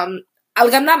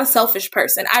 I'm not a selfish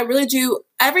person. I really do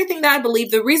everything that I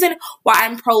believe. The reason why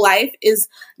I'm pro-life is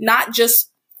not just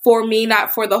for me,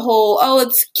 not for the whole, oh,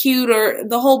 it's cute or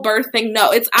the whole birth thing.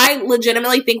 No, I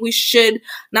legitimately think we should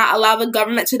not allow the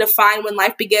government to define when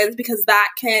life begins, because that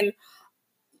can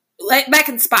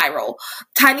spiral.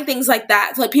 Tiny things like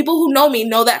that. Like, people who know me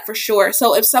know that for sure.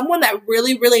 So if someone that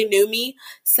really, really knew me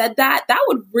said that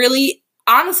would really,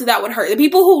 honestly, that would hurt. The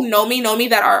people who know me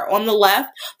that are on the left,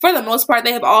 for the most part,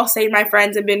 they have all stayed my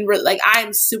friends and been really, like, I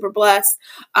am super blessed.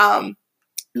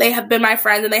 They have been my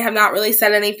friends and they have not really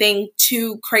said anything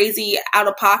too crazy out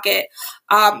of pocket.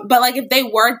 But like, if they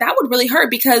were, that would really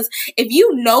hurt, because if you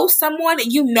know someone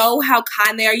and you know how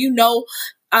kind they are, you know,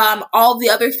 all the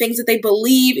other things that they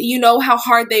believe, you know how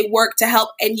hard they work to help,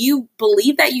 and you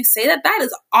believe that, you say that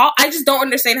is all. I just don't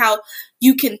understand how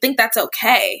you can think that's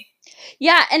okay.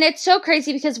 Yeah, and it's so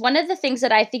crazy, because one of the things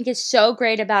that I think is so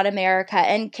great about America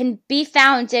and can be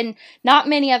found in not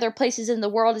many other places in the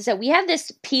world is that we have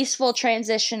this peaceful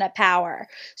transition of power.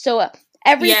 So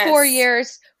every 4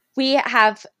 years, we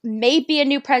have maybe a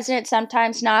new president,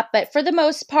 sometimes not, but for the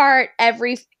most part,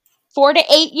 every 4 to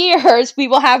 8 years, we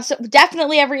will have,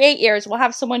 definitely every 8 years, we'll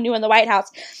have someone new in the White House.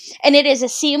 And it is a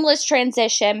seamless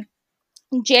transition.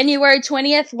 January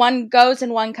 20th, one goes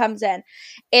and one comes in.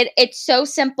 It's so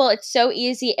simple, it's so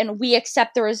easy, and we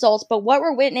accept the results. But what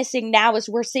we're witnessing now is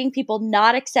we're seeing people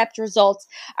not accept results.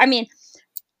 I mean,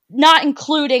 not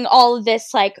including all of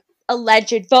this, like,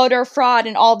 alleged voter fraud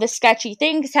and all the sketchy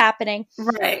things happening.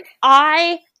 Right.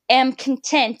 I am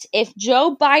content if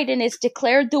Joe Biden is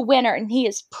declared the winner and he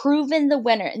is proven the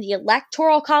winner and the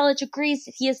Electoral College agrees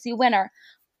that he is the winner.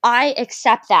 I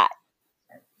accept that.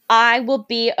 I will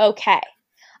be okay.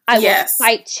 I will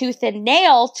fight tooth and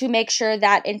nail to make sure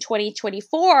that in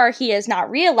 2024 he is not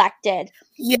reelected.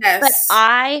 Yes. But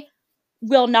I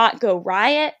will not go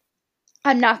riot.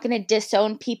 I'm not going to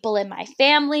disown people in my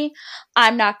family.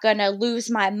 I'm not going to lose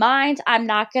my mind. I'm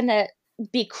not going to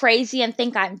be crazy and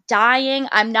think I'm dying.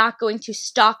 I'm not going to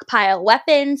stockpile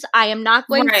weapons. I am not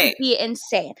going to be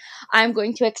insane. I'm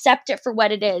going to accept it for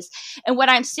what it is. And what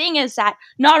I'm seeing is that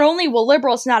not only will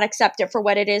liberals not accept it for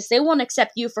what it is, they won't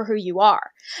accept you for who you are.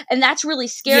 And that's really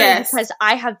scary, because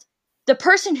the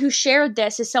person who shared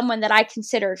this is someone that I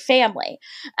considered family.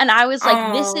 And I was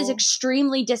like, this is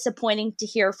extremely disappointing to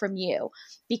hear from you,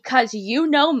 because you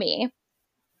know me.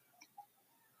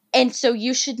 And so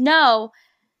you should know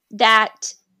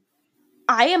that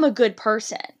I am a good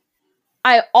person.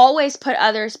 I always put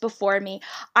others before me.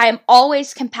 I am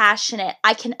always compassionate.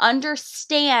 I can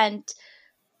understand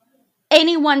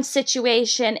anyone's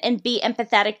situation and be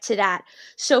empathetic to that.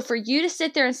 So for you to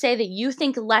sit there and say that you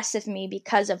think less of me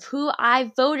because of who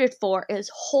I voted for is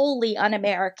wholly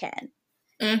un-American,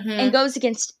 and goes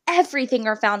against everything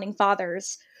our founding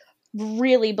fathers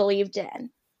really believed in.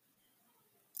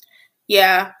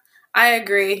 Yeah. I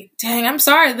agree. Dang, I'm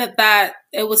sorry that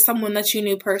it was someone that you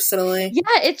knew personally. Yeah,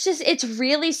 it's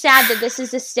really sad that this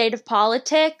is the state of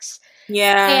politics.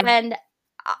 Yeah. And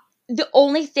the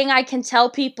only thing I can tell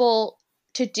people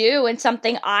to do, and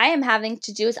something I am having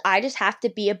to do, is I just have to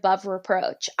be above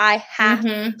reproach. I have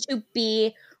to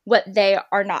be what they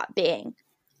are not being.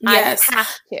 Yes. I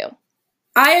have to.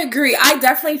 I agree. I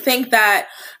definitely think that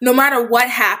no matter what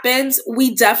happens,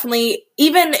 we definitely,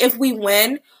 even if we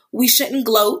win, we shouldn't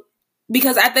gloat.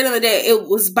 Because at the end of the day, it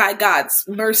was by God's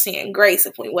mercy and grace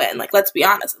if we win. Like, let's be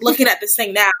honest. Looking at this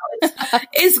thing now,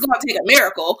 it's going to take a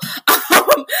miracle.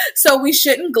 So we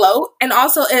shouldn't gloat. And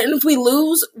also, and if we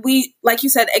lose, we, like you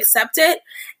said, accept it.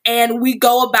 And we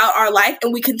go about our life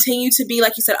and we continue to be,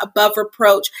 like you said, above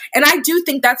reproach. And I do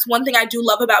think that's one thing I do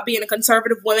love about being a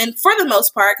conservative woman, for the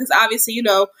most part, because obviously, you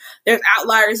know, there's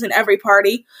outliers in every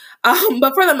party.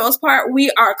 But for the most part,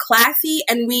 we are classy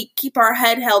and we keep our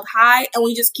head held high and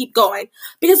we just keep going.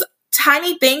 Because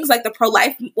tiny things like the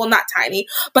pro-life, well, not tiny,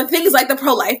 but things like the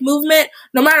pro-life movement,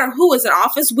 no matter who is in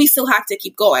office, we still have to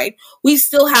keep going. We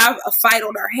still have a fight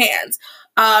on our hands.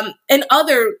 And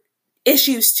other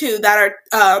issues too that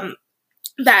are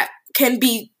that can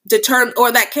be determined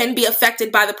or that can be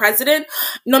affected by the president.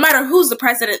 No matter who's the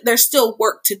president, there's still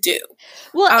work to do.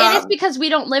 Well, it is because we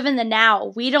don't live in the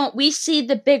now. We see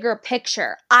the bigger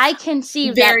picture. I can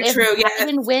see that if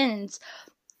Biden wins,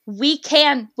 we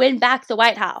can win back the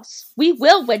White House. We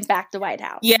will win back the White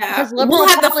House. Yeah. Because liberal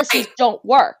policies don't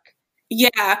work.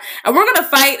 Yeah, and we're going to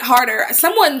fight harder.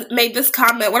 Someone made this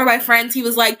comment, one of my friends, he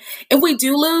was like, if we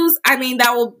do lose, I mean,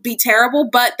 that will be terrible,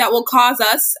 but that will cause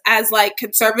us as, like,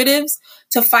 conservatives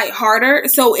to fight harder,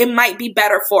 so it might be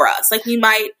better for us. Like, we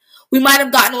might we might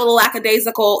have gotten a little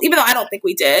lackadaisical, even though I don't think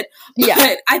we did.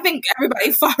 But I think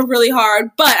everybody fought really hard.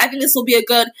 But I think this will be a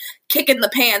good kick in the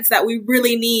pants that we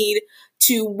really need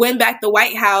to win back the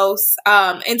White House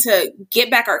and to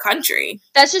get back our country.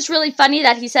 That's just really funny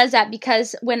that he says that,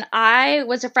 because when I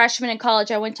was a freshman in college,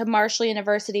 I went to Marshall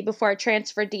University before I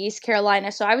transferred to East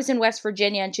Carolina. So I was in West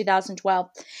Virginia in 2012.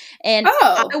 And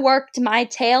I worked my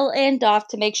tail end off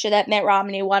to make sure that Mitt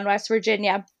Romney won West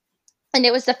Virginia. And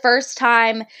it was the first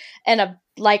time in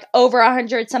over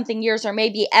 100-something years, or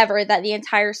maybe ever, that the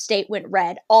entire state went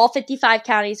red. All 55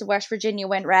 counties of West Virginia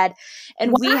went red.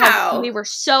 And we were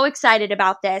so excited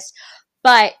about this.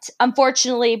 But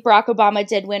unfortunately, Barack Obama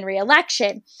did win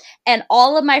re-election. And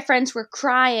all of my friends were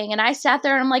crying. And I sat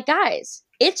there and I'm like, guys,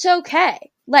 it's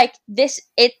okay. Like, this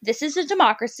is a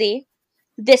democracy.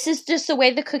 This is just the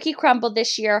way the cookie crumbled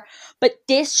this year. But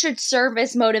this should serve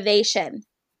as motivation.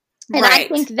 And I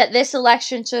think that this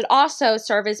election should also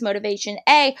serve as motivation,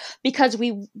 because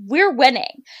we're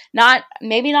winning.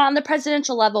 Maybe not on the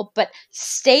presidential level, but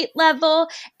state level.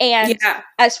 And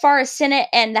as far as Senate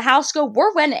and the House go,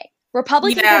 we're winning.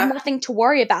 Republicans have nothing to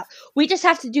worry about. We just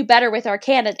have to do better with our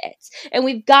candidates. And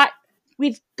we've got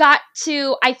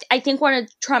to, I think one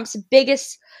of Trump's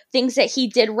biggest things that he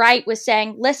did right was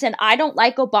saying, listen, I don't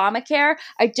like Obamacare.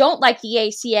 I don't like the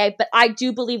ACA, but I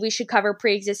do believe we should cover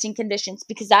pre-existing conditions,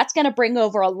 because that's going to bring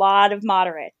over a lot of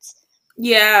moderates.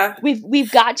 Yeah.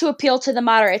 We've got to appeal to the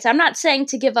moderates. I'm not saying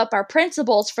to give up our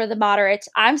principles for the moderates.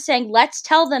 I'm saying let's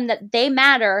tell them that they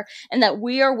matter and that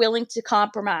we are willing to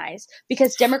compromise,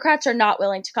 because Democrats are not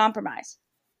willing to compromise.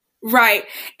 Right.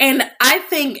 And I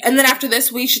think, and then after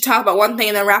this, we should talk about one thing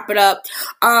and then wrap it up.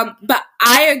 But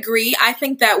I agree. I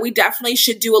think that we definitely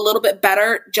should do a little bit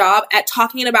better job at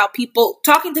talking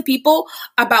to people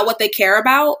about what they care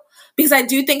about. Because I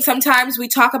do think sometimes we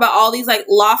talk about all these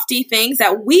lofty things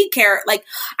that we care.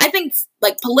 I think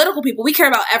political people, we care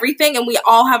about everything and we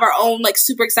all have our own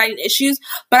super exciting issues.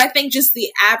 But I think just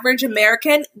the average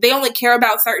American, they only care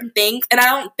about certain things. And I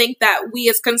don't think that we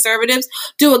as conservatives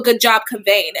do a good job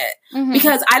conveying it. Mm-hmm.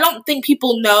 Because I don't think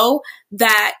people know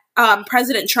that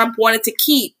President Trump wanted to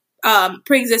keep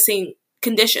pre-existing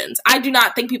conditions. I do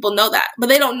not think people know that. But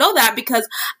they don't know that because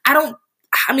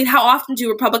how often do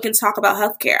Republicans talk about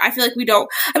healthcare? I feel like we don't.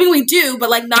 We do, but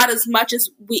not as much as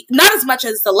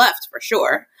the left, for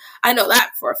sure. I know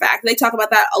that for a fact. They talk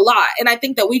about that a lot. And I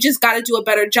think that we just got to do a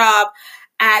better job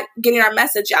at getting our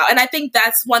message out. And I think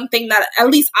that's one thing that at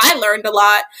least I learned a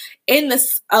lot in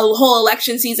this whole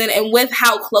election season, and with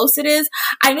how close it is.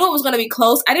 I knew it was going to be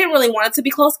close. I didn't really want it to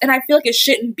be close, and I feel like it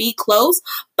shouldn't be close,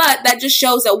 but that just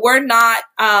shows that we're not,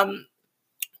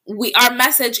 our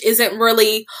message isn't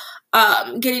really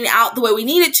getting out the way we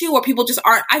need it to, or people just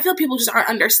aren't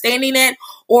understanding it,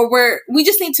 or we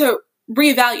just need to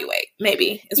reevaluate,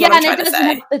 maybe, is what I'm trying to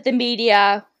say. And that the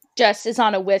media just is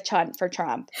on a witch hunt for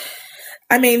Trump.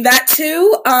 That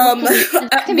too.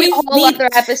 That can be a whole other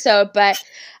episode, but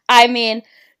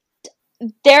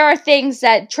there are things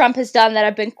that Trump has done that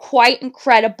have been quite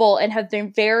incredible and have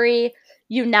been very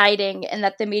uniting, and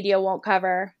that the media won't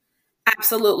cover.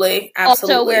 Absolutely.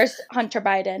 Also, where's Hunter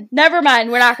Biden? Never mind.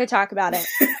 We're not going to talk about it.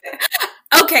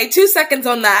 Okay, 2 seconds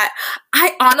on that.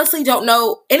 I honestly don't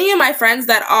know. Any of my friends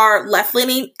that are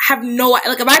left-leaning have no,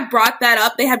 if I brought that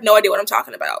up, they have no idea what I'm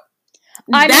talking about.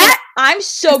 I'm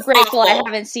so grateful awful. I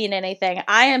haven't seen anything.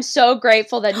 I am so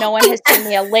grateful that no one has sent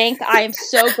me a link. I am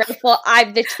so grateful.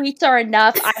 The tweets are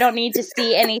enough. I don't need to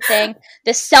see anything.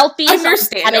 The selfies are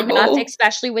bad enough,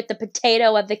 especially with the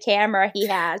potato of the camera he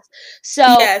has. So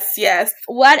yes,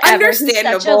 whatever. He's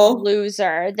such a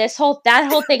loser. That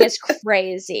whole thing is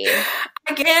crazy.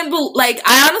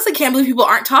 I honestly can't believe people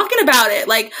aren't talking about it.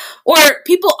 Or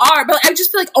people are, but I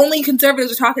just feel like only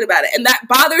conservatives are talking about it, and that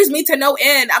bothers me to no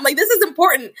end. I'm like, this is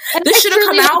important. This should have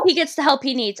come out. He gets the help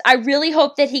he needs. I really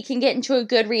hope that he can get into a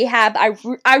good rehab.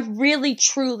 I really,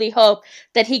 truly hope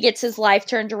that he gets his life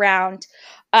turned around.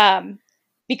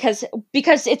 Because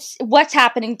it's what's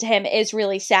happening to him is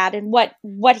really sad, and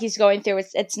what he's going through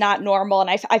it's not normal, and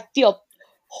I feel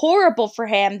horrible for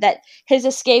him that his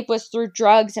escape was through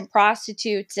drugs and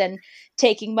prostitutes and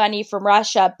taking money from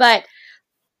Russia. But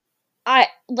I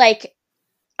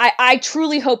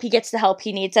truly hope he gets the help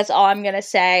he needs. That's all I'm going to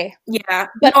say. Yeah.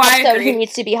 But also he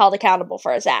needs to be held accountable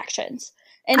for his actions.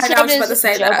 And so does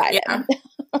Joe Biden.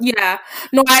 Yeah.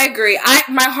 No, I agree.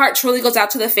 My heart truly goes out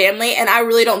to the family, and I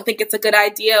really don't think it's a good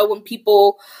idea when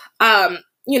people,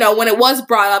 when it was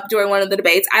brought up during one of the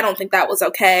debates, I don't think that was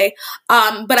okay.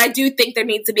 But I do think there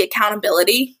needs to be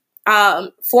accountability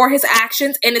for his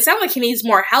actions. And it sounds like he needs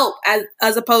more help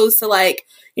as opposed to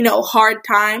hard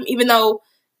time, even though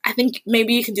I think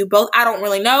maybe you can do both. I don't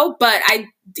really know, but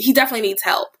he definitely needs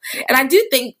help. And I do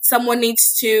think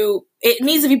it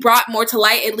needs to be brought more to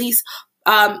light, at least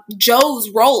Joe's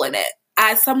role in it.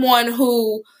 As someone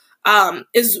who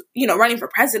is, running for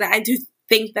president, I do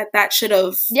think that should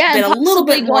have been a little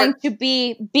bit more going to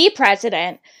be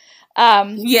president.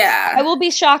 I will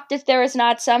be shocked if there is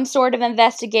not some sort of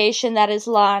investigation that is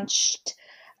launched.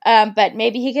 But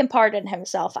maybe he can pardon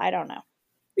himself. I don't know.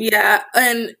 Yeah,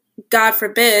 and God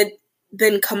forbid,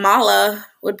 then Kamala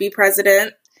would be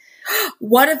president.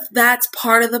 What if that's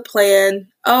part of the plan?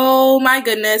 Oh my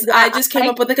goodness. I just came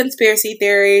up with a conspiracy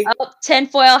theory. Oh,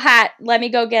 tinfoil hat. Let me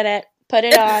go get it. Put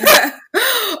it on.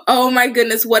 Oh my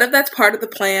goodness. What if that's part of the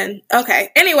plan? Okay.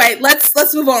 Anyway,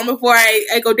 let's move on before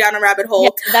I go down a rabbit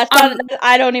hole. Yeah,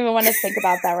 I don't even want to think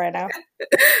about that right now.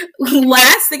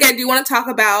 Last thing I do want to talk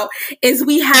about is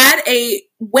we had a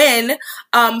win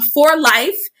for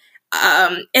life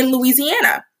in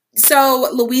Louisiana. So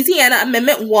Louisiana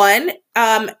Amendment 1,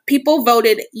 people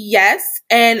voted yes,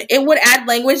 and it would add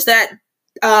language that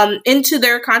into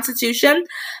their constitution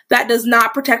that does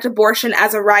not protect abortion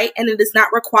as a right, and it is not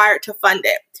required to fund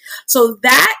it. So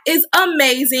that is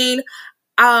amazing.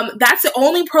 That's the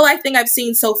only pro-life thing I've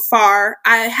seen so far.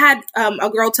 I had a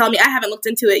girl tell me, I haven't looked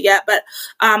into it yet, but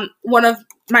one of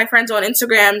my friends on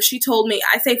Instagram, she told me,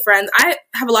 I say friends, I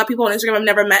have a lot of people on Instagram I've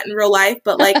never met in real life,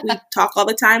 but like we talk all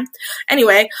the time.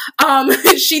 Anyway,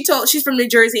 she's from New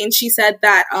Jersey, and she said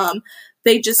that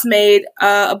they just made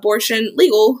abortion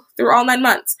legal through all 9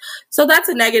 months. So that's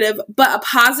a negative, but a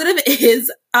positive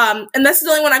is, and this is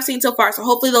the only one I've seen so far, so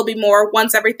hopefully there'll be more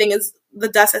once the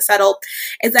dust has settled,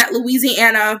 is that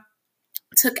Louisiana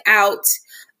took out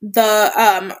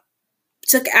the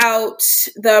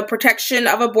protection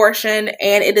of abortion,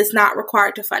 and it is not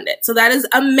required to fund it. So that is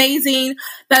amazing.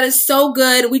 That is so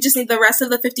good. We just need the rest of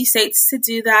the 50 states to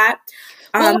do that.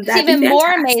 What's even more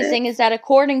amazing is that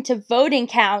according to voter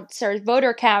counts,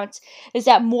 is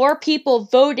that more people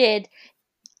voted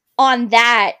on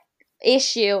that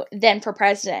issue than for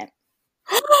president.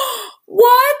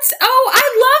 What? Oh, I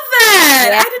love that.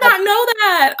 Yeah. I did not know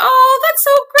that. Oh, that's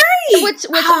so great.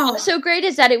 What's so great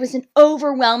is that it was an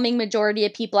overwhelming majority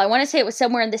of people. I want to say it was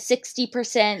somewhere in the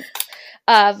 60%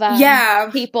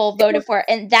 of people voted for it.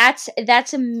 And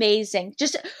that's amazing.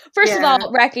 Just first of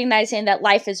all, recognizing that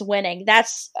life is winning.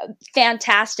 That's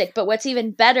fantastic. But what's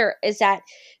even better is that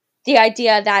the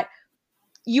idea that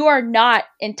you are not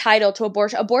entitled to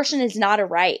abortion. Abortion is not a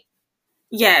right.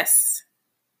 Yes.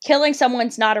 Killing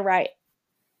someone's not a right.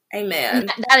 Amen.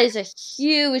 That is a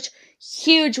huge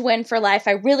win for life.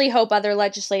 I really hope other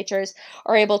legislatures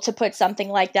are able to put something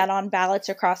like that on ballots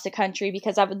across the country,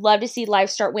 because I would love to see life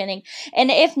start winning. And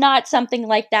if not something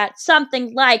like that,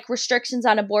 something like restrictions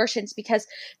on abortions, because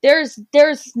there's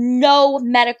no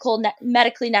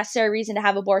medically necessary reason to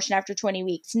have abortion after 20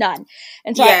 weeks. None.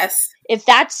 And so if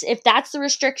that's the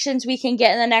restrictions we can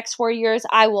get in the next 4 years,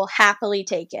 I will happily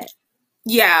take it.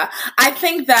 Yeah, I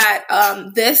think that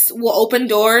this will open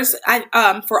doors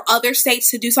for other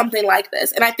states to do something like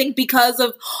this. And I think because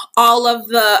of all of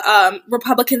the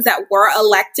Republicans that were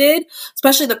elected,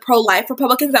 especially the pro-life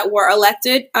Republicans that were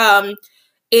elected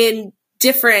in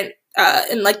different,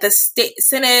 in like the state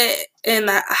Senate, in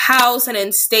the House, and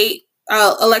in state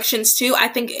elections too, I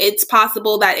think it's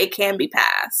possible that it can be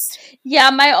passed. Yeah,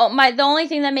 the only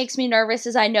thing that makes me nervous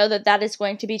is I know that is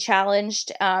going to be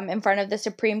challenged in front of the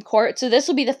Supreme Court. So this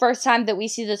will be the first time that we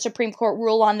see the Supreme Court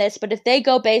rule on this. But if they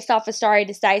go based off of stare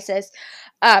decisis,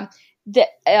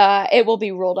 it will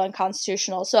be ruled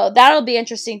unconstitutional. So that'll be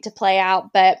interesting to play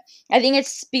out. But I think it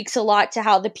speaks a lot to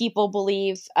how the people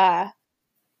believe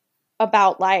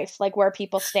about life, like where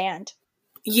people stand.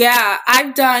 Yeah,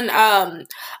 I've done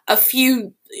a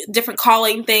few different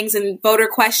calling things and voter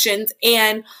questions,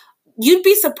 and you'd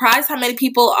be surprised how many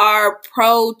people are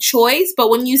pro-choice,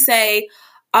 but when you say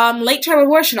late-term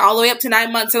abortion all the way up to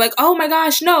 9 months, they're like, oh my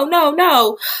gosh, no.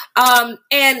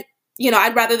 And,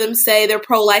 I'd rather them say they're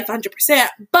pro-life 100%,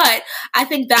 but I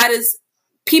think that is,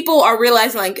 people are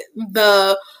realizing, like,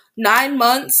 the 9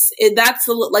 months,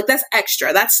 that's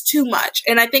extra. That's too much.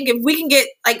 And I think if we can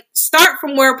start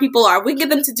from where people are, if we can get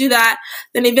them to do that,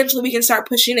 then eventually we can start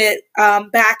pushing it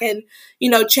back and,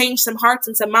 change some hearts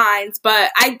and some minds.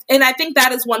 But I think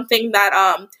that is one thing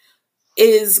that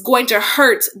is going to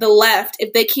hurt the left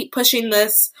if they keep pushing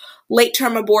this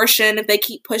late-term abortion, if they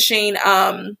keep pushing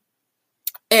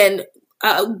and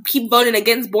keep voting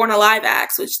against Born Alive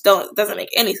Acts, which doesn't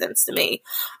make any sense to me.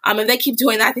 If they keep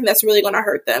doing that, I think that's really going to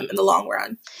hurt them in the long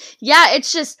run. Yeah,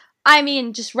 it's just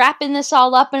wrapping this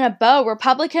all up in a bow.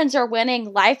 Republicans are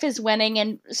winning, life is winning,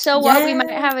 and so what? We might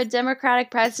have a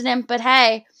Democratic president, but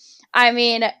hey, I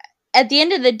mean, at the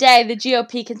end of the day, the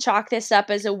GOP can chalk this up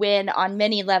as a win on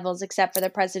many levels except for the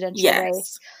presidential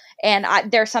race. And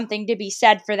there's something to be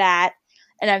said for that.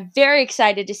 And I'm very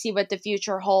excited to see what the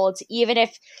future holds, even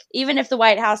if the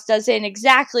White House doesn't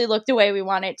exactly look the way we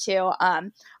want it to.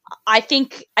 I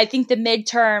think the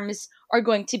midterms are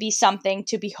going to be something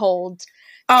to behold.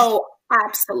 Oh,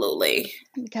 absolutely.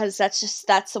 Because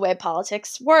that's the way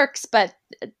politics works. But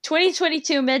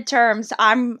 2022 midterms,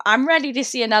 I'm ready to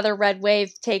see another red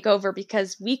wave take over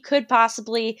because we could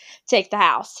possibly take the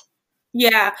House.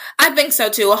 Yeah, I think so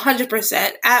too,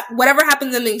 100%. Whatever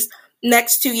happens in these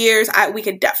next 2 years, we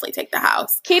could definitely take the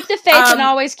House. Keep the faith and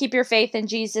always keep your faith in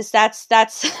Jesus. That's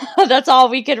that's all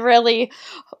we could really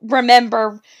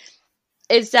remember.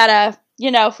 Is that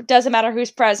doesn't matter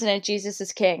who's president, Jesus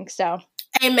is king. So.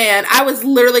 Amen. I was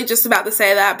literally just about to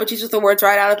say that, but you took the words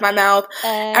right out of my mouth.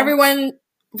 Everyone,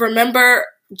 remember,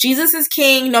 Jesus is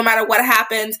king no matter what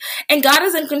happens, and God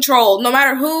is in control. No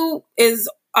matter who is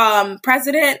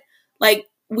president, like,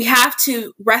 we have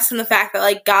to rest in the fact that,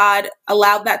 like, God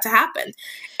allowed that to happen,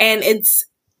 and it's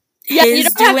His doing. You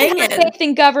don't have to have faith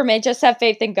in government; just have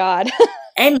faith in God.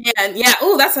 Amen. Yeah.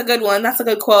 Oh, that's a good one. That's a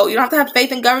good quote. You don't have to have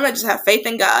faith in government, just have faith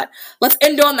in God. Let's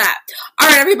end on that. All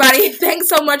right, everybody. Thanks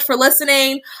so much for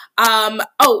listening.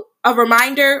 A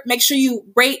reminder, make sure you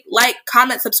rate, like,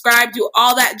 comment, subscribe, do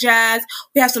all that jazz.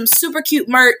 We have some super cute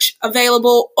merch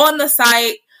available on the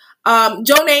site.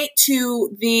 Donate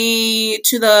to the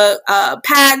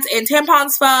pads and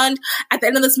tampons fund. At the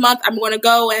end of this month, I'm going to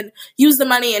go and use the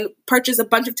money and purchase a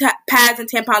bunch of pads and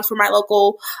tampons for my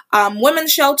local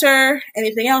women's shelter.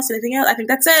 Anything else? I think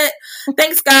that's it.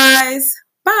 Thanks, guys.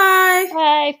 Bye.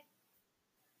 Bye.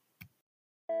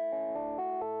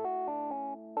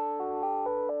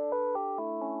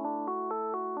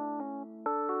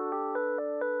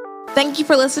 Thank you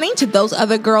for listening to Those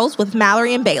Other Girls with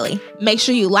Mallory and Bailey. Make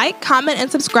sure you like, comment,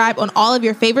 and subscribe on all of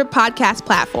your favorite podcast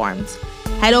platforms.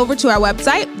 Head over to our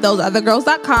website,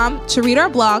 thoseothergirls.com, to read our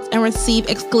blogs and receive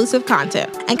exclusive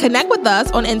content. And connect with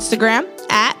us on Instagram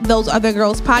at Those Other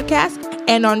Girls Podcast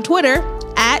and on Twitter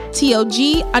at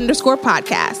TOG_podcast.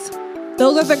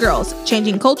 Those Other Girls,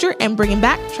 changing culture and bringing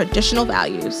back traditional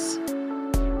values.